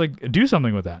 It's like, do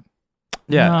something with that.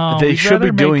 Yeah, No, they we'd should be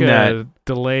rather doing make that. a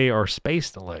delay or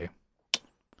space delay.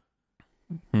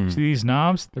 See these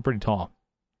knobs? They're pretty tall.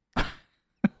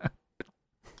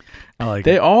 I like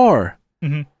They it. are.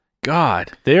 Mm-hmm.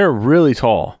 God, they are really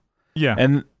tall. Yeah.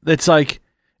 And it's like,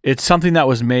 it's something that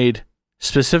was made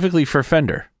specifically for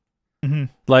Fender. Mm-hmm.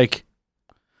 Like,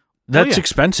 that's yeah.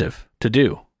 expensive to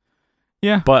do.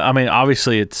 Yeah. But, I mean,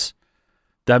 obviously,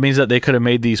 that means that they could have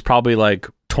made these probably like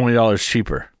 $20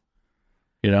 cheaper.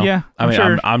 You know? Yeah. I mean,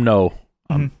 sure. I'm no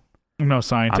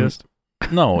scientist.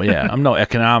 I'm no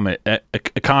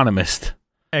economist.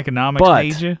 Economics But-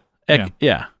 made you.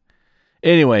 Yeah.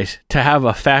 Anyways, to have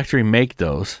a factory make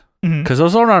those, Mhm. because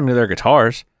those aren't on their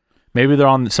guitars. Maybe they're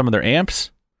on some of their amps,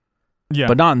 Yeah.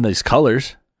 but not in these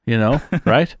colors, you know,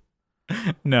 right?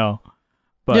 No.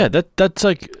 But Yeah, that's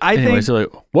like. I anyways, think- they're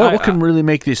like, what can really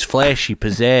make this flashy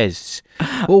pizzazz?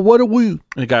 Well, what do we?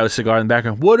 The guy with a cigar in the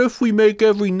background. What if we make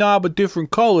every knob a different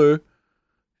color,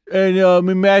 and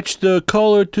we match the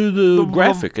color to the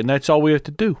graphic, and that's all we have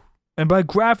to do? And by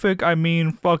graphic, I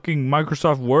mean fucking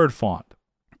Microsoft Word font.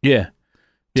 Yeah.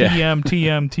 TM,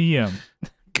 TM, TM.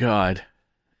 God.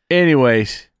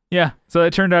 Anyways. Yeah. So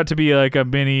it turned out to be like a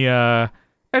mini, it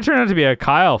turned out to be a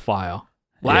Kyle file.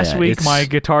 Last week, my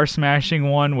guitar smashing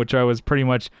one, which I was pretty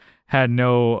much had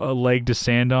no leg to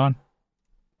stand on.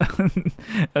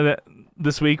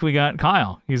 This week we got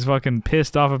Kyle. He's fucking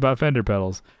pissed off about Fender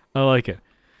pedals. I like it.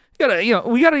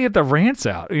 We gotta get the rants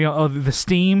out. The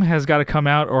steam has got to come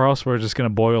out, or else we're just gonna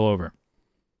boil over.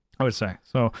 I would say.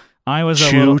 So I was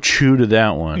chew to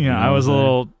that one. Yeah, I was a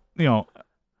little,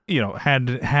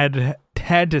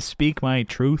 had to speak my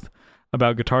truth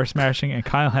about guitar smashing, and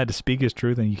Kyle had to speak his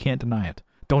truth, and you can't deny it.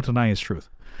 Don't deny his truth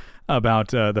about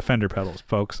the Fender pedals,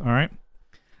 folks. All right.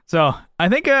 So I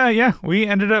think, we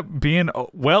ended up being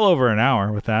well over an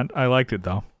hour with that. I liked it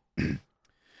though.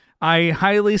 I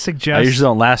highly suggest. I usually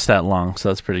don't last that long, so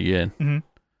that's pretty good. Mm-hmm.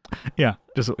 Yeah,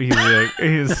 just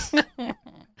he's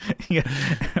yeah,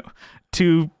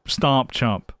 two stomp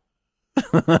chump.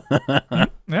 Yeah,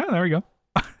 there we go.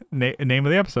 Name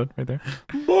of the episode right there.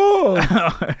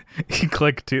 You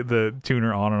click to the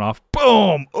tuner on and off.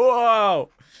 Boom! Whoa!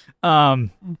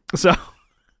 So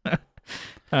you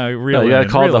gotta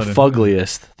call it the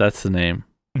Fuggliest. That's the name.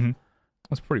 Mm-hmm.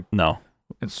 That's pretty. No,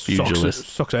 it Fugilist.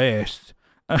 sucks ass.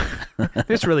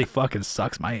 This really fucking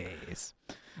sucks my ass.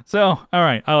 So, all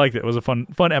right, I liked it. It was a fun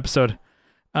episode.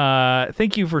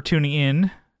 Thank you for tuning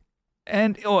in.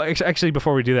 And actually,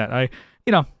 before we do that,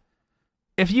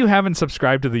 if you haven't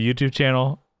subscribed to the YouTube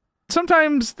channel,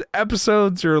 sometimes the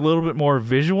episodes are a little bit more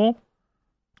visual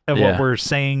of what we're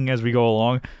saying as we go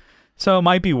along. So it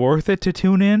might be worth it to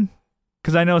tune in,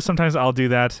 because I know sometimes I'll do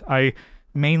that. I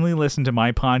mainly listen to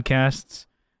my podcasts.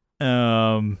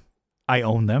 I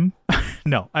own them.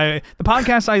 No, the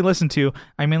podcasts I listen to,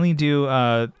 I mainly do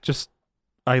I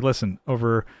listen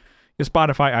over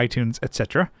Spotify, iTunes,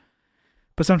 etc.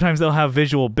 But sometimes they'll have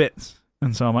visual bits,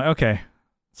 and so I'm like, okay.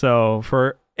 So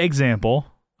for example,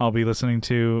 I'll be listening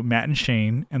to Matt and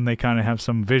Shane, and they kind of have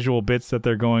some visual bits that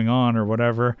they're going on or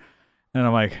whatever, and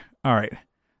I'm like, all right,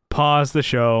 pause the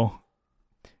show.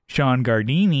 Sean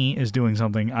Gardini is doing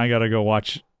something. I gotta go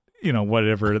watch,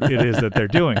 whatever it is that they're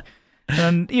doing,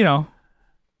 and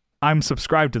I'm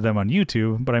subscribed to them on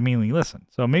YouTube, but I mainly listen.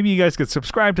 So maybe you guys could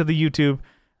subscribe to the YouTube,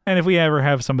 and if we ever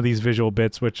have some of these visual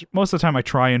bits, which most of the time I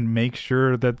try and make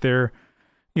sure that they're,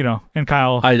 and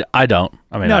Kyle. I don't.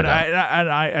 I mean, no, I don't.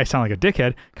 I sound like a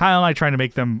dickhead. Kyle and I trying to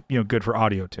make them, good for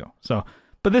audio too. So,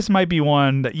 but this might be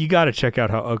one that you got to check out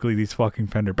how ugly these fucking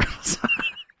Fender pedals are.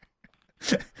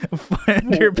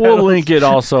 We'll link it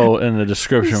also in the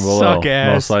description below. Suck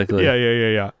ass. Most likely.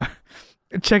 Yeah.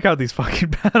 Check out these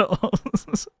fucking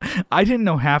pedals. I didn't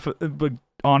know half of, but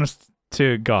honest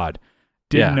to God,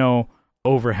 didn't know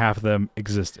over half of them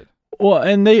existed. Well,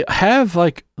 and they have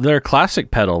like their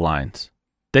classic pedal lines.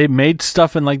 They made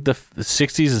stuff in like the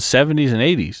 60s and 70s and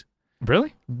 80s.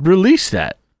 Really? Released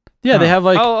that. Yeah, they have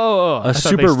like a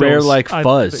super rare like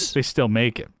fuzz. They still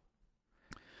make it.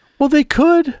 Well, they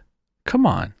could. Come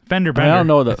on. Fender Bender, I don't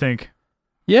know I think.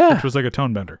 Yeah. Which was like a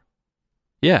tone bender.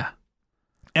 Yeah.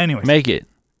 Anyways. Make it.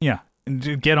 Yeah.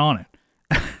 Get on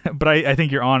it. But I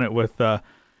think you're on it with the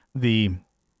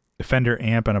Fender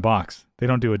amp and a box. They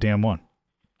don't do a damn one.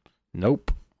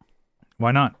 Nope.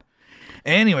 Why not?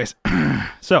 Anyways,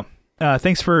 so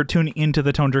thanks for tuning into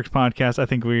the Tone Jerks podcast. I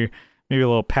think we maybe a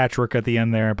little patchwork at the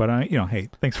end there, but hey,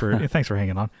 thanks for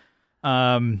hanging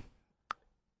on.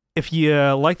 If you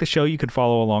like the show, you could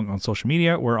follow along on social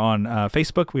media. We're on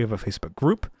Facebook. We have a Facebook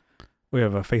group. We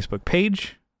have a Facebook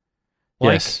page.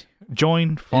 Yes.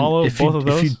 join, follow both of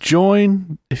those.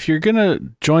 If you're gonna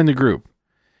join the group,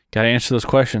 gotta answer those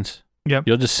questions. Yep.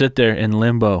 You'll just sit there in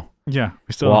limbo. Yeah,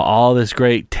 we still while all this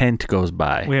great tent goes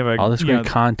by. We have all this great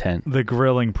content. The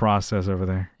grilling process over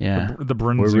there. Yeah, the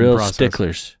brunsing we're real process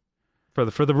sticklers for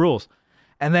the rules.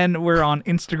 And then we're on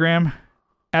Instagram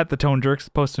at the Tone Jerks,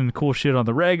 posting cool shit on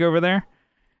the reg over there.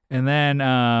 And then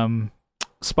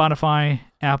Spotify,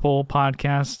 Apple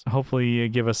Podcasts. Hopefully, you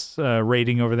give us a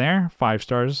rating over there, 5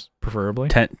 stars, preferably.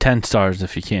 10 stars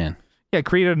if you can. Yeah,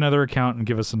 create another account and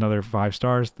give us another 5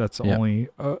 stars. That's the only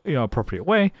appropriate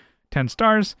way. 10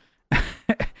 stars.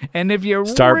 And if you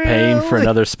start paying for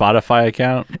another Spotify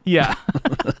account, yeah,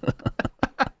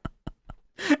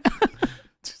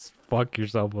 just fuck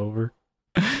yourself over.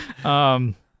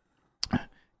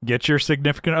 Get your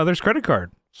significant other's credit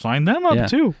card. Sign them up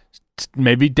too.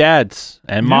 Maybe dad's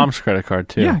and mom's credit card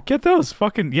too. Yeah, get those.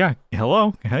 Fucking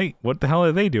hello. Hey, what the hell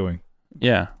are they doing?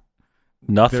 Yeah,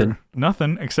 nothing.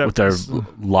 Nothing except with their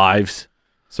lives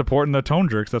supporting the Tone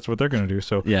Jerks. That's what they're gonna do.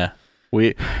 So yeah.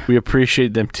 We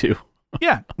appreciate them too.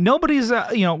 Yeah, nobody's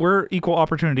we're equal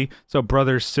opportunity. So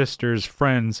brothers, sisters,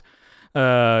 friends,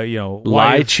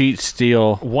 lie, cheat,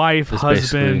 steal, wife,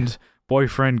 husband,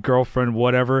 boyfriend, girlfriend,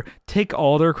 whatever. Take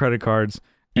all their credit cards.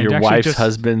 And your wife's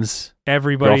husband's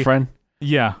girlfriend.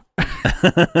 Yeah,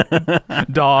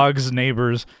 dogs,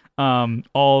 neighbors,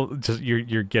 all just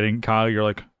you're getting Kyle. You're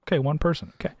like, okay, one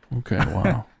person. Okay,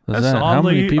 wow. That's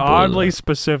oddly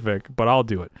specific, but I'll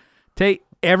do it. Take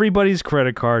everybody's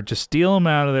credit card, just steal them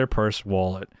out of their purse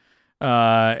wallet,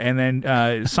 and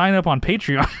then sign up on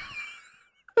Patreon.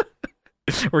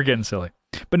 We're getting silly,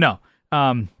 but no.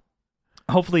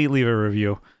 Hopefully, leave a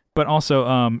review. But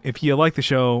also, if you like the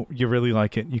show, you really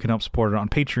like it, you can help support it on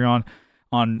Patreon,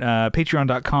 on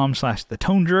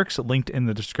patreon.com/theToneJerks, linked in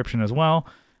the description as well.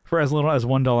 For as little as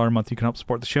 $1 a month, you can help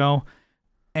support the show.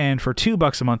 And for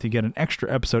 $2 a month, you get an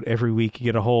extra episode every week. You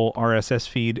get a whole RSS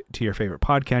feed to your favorite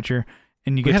podcatcher.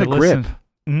 And you get to listen.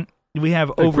 We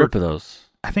have over grip of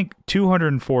those. I think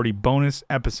 240 bonus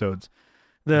episodes.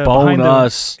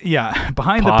 Bonus.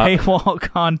 Behind the paywall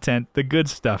content, the good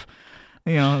stuff.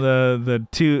 The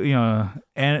two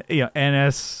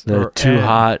NS the or too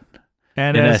hot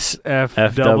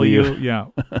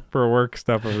NSFW for work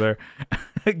stuff over there.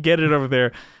 Get it over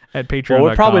there at Patreon. Well,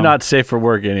 we're probably not safe for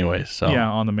work anyway. So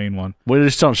on the main one, we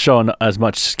just don't show as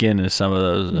much skin as some of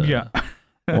those.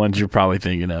 Ones you're probably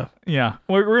thinking of. Yeah,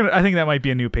 we're gonna. I think that might be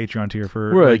a new Patreon tier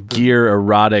for. We're a gear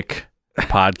erotic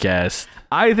podcast.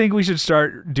 I think we should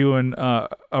start doing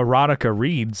erotica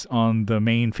reads on the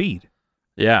main feed.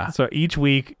 Yeah. So each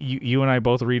week, you and I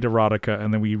both read erotica,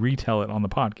 and then we retell it on the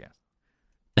podcast.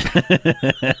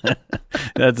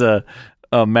 That's a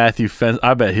Matthew Fence.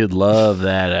 I bet he'd love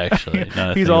that. Actually,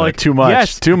 he's all like, too much.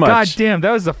 Yes, too much. God damn,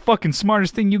 that was the fucking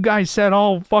smartest thing you guys said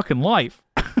all fucking life.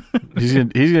 He's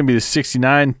gonna be the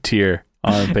 69 tier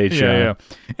on Patreon. Yeah.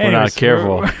 We're not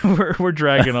careful. We're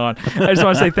dragging on. I just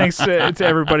want to say thanks to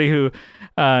everybody who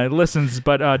listens,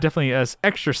 but definitely as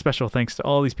extra special thanks to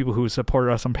all these people who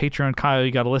supported us on Patreon. Kyle,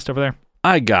 you got a list over there?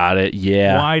 I got it.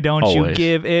 Yeah. Why don't you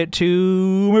give it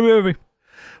to me?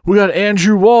 We got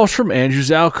Andrew Walsh from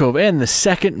Andrew's Alcove and the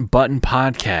Second Button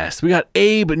Podcast. We got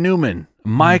Abe Newman,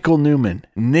 Michael Newman,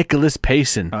 Nicholas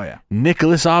Payson,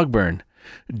 Nicholas Ogburn,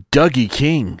 Dougie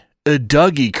King,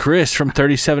 Dougie Chris from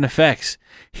 37 Effects.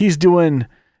 He's doing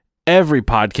every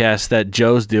podcast that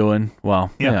Joe's doing. Well,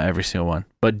 every single one.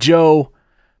 But Joe,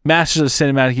 Masters of the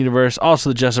Cinematic Universe, also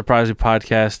the Just Surprise Me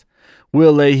podcast.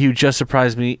 Will Lehue, Just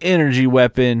Surprise Me, Energy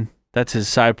Weapon. That's his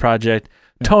side project.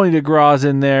 Yeah. Tony DeGraw's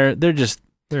in there. They're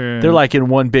like in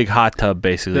one big hot tub,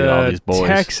 basically, all these boys.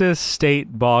 Texas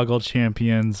State Boggle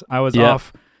Champions. I was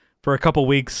off for a couple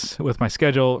weeks with my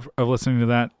schedule of listening to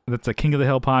that. That's a King of the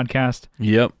Hill podcast.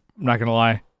 Yep. I'm not going to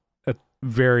lie. A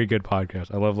very good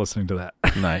podcast. I love listening to that.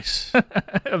 Nice.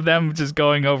 Of them just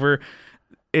going over.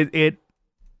 It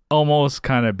almost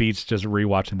kind of beats just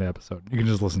rewatching the episode. You can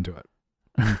just listen to it.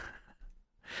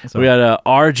 So. We got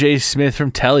R.J. Smith from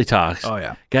Teletalks. Oh,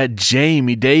 yeah. Got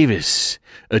Jamie Davis.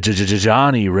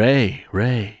 Johnny Ray.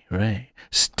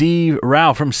 Steve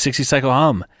Rao from 60 Cycle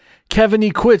Hum. Kevin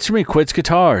E. Quits from E. Quits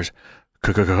Guitars.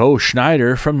 Coco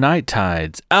Schneider from Night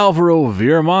Tides. Alvaro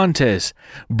Viramontes.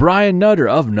 Brian Nutter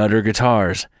of Nutter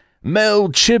Guitars. Mel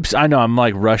Chips. I know I'm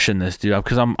like rushing this, dude,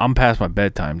 because I'm past my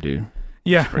bedtime, dude.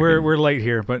 Yeah, we're late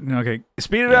here, but okay.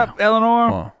 Speed it up,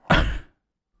 Eleanor.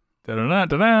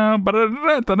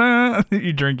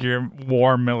 You drink your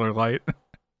warm Miller Lite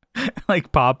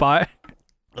like Popeye.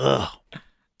 Ugh.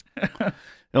 It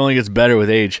only gets better with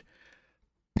age.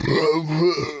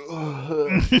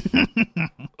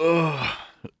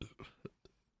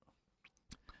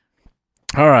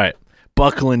 All right.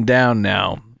 Buckling down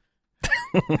now.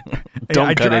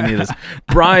 Don't cut any of this.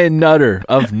 Brian Nutter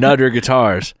of Nutter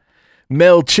Guitars.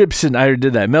 Mel Chipson. I already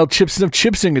did that. Mel Chipson of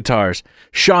Chipson Guitars.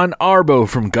 Sean Arbo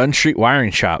from Gun Street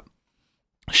Wiring Shop.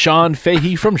 Sean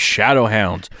Fahey from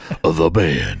Shadowhounds. The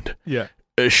band. Yeah.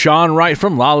 Sean Wright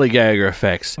from Lollygagger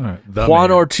Effects. Right, Juan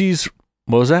man. Ortiz.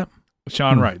 What was that?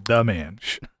 Sean Wright, the man.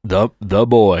 The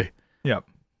boy. Yep.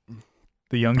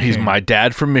 The young He's king. my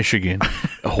dad from Michigan.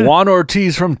 Juan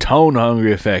Ortiz from Tone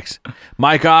Hungry Effects.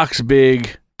 Mike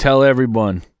Oxbig. Tell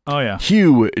everyone. Oh, yeah.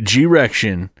 Hugh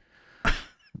G-Rection.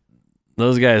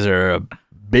 Those guys are a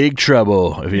big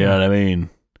trouble, if you know what I mean.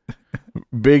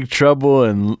 Big trouble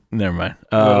and never mind.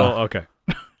 Okay.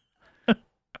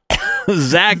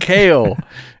 Zach Hale,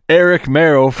 Eric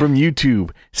Merrow from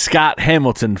YouTube, Scott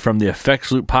Hamilton from the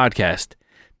Effects Loop podcast,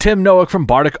 Tim Noack from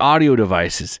Bardic Audio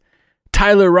Devices,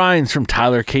 Tyler Rhines from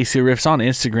Tyler Casey Riffs on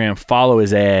Instagram. Follow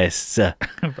his ass.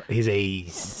 He's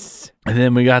ace. And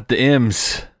then we got the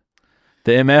M's,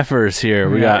 the MFers here.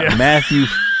 We got Matthew.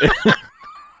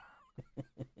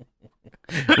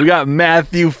 We got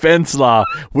Matthew Fenslaw.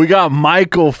 We got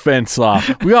Michael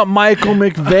Fenslaw. We got Michael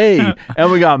McVeigh.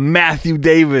 And we got Matthew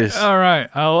Davis. All right.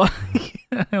 I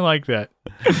like that.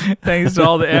 Thanks to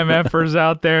all the MFers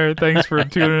out there. Thanks for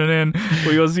tuning in.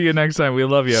 We will see you next time. We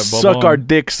love you. Suck our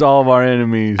dicks, all of our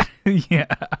enemies. Yeah.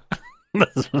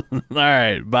 All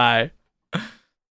right. Bye.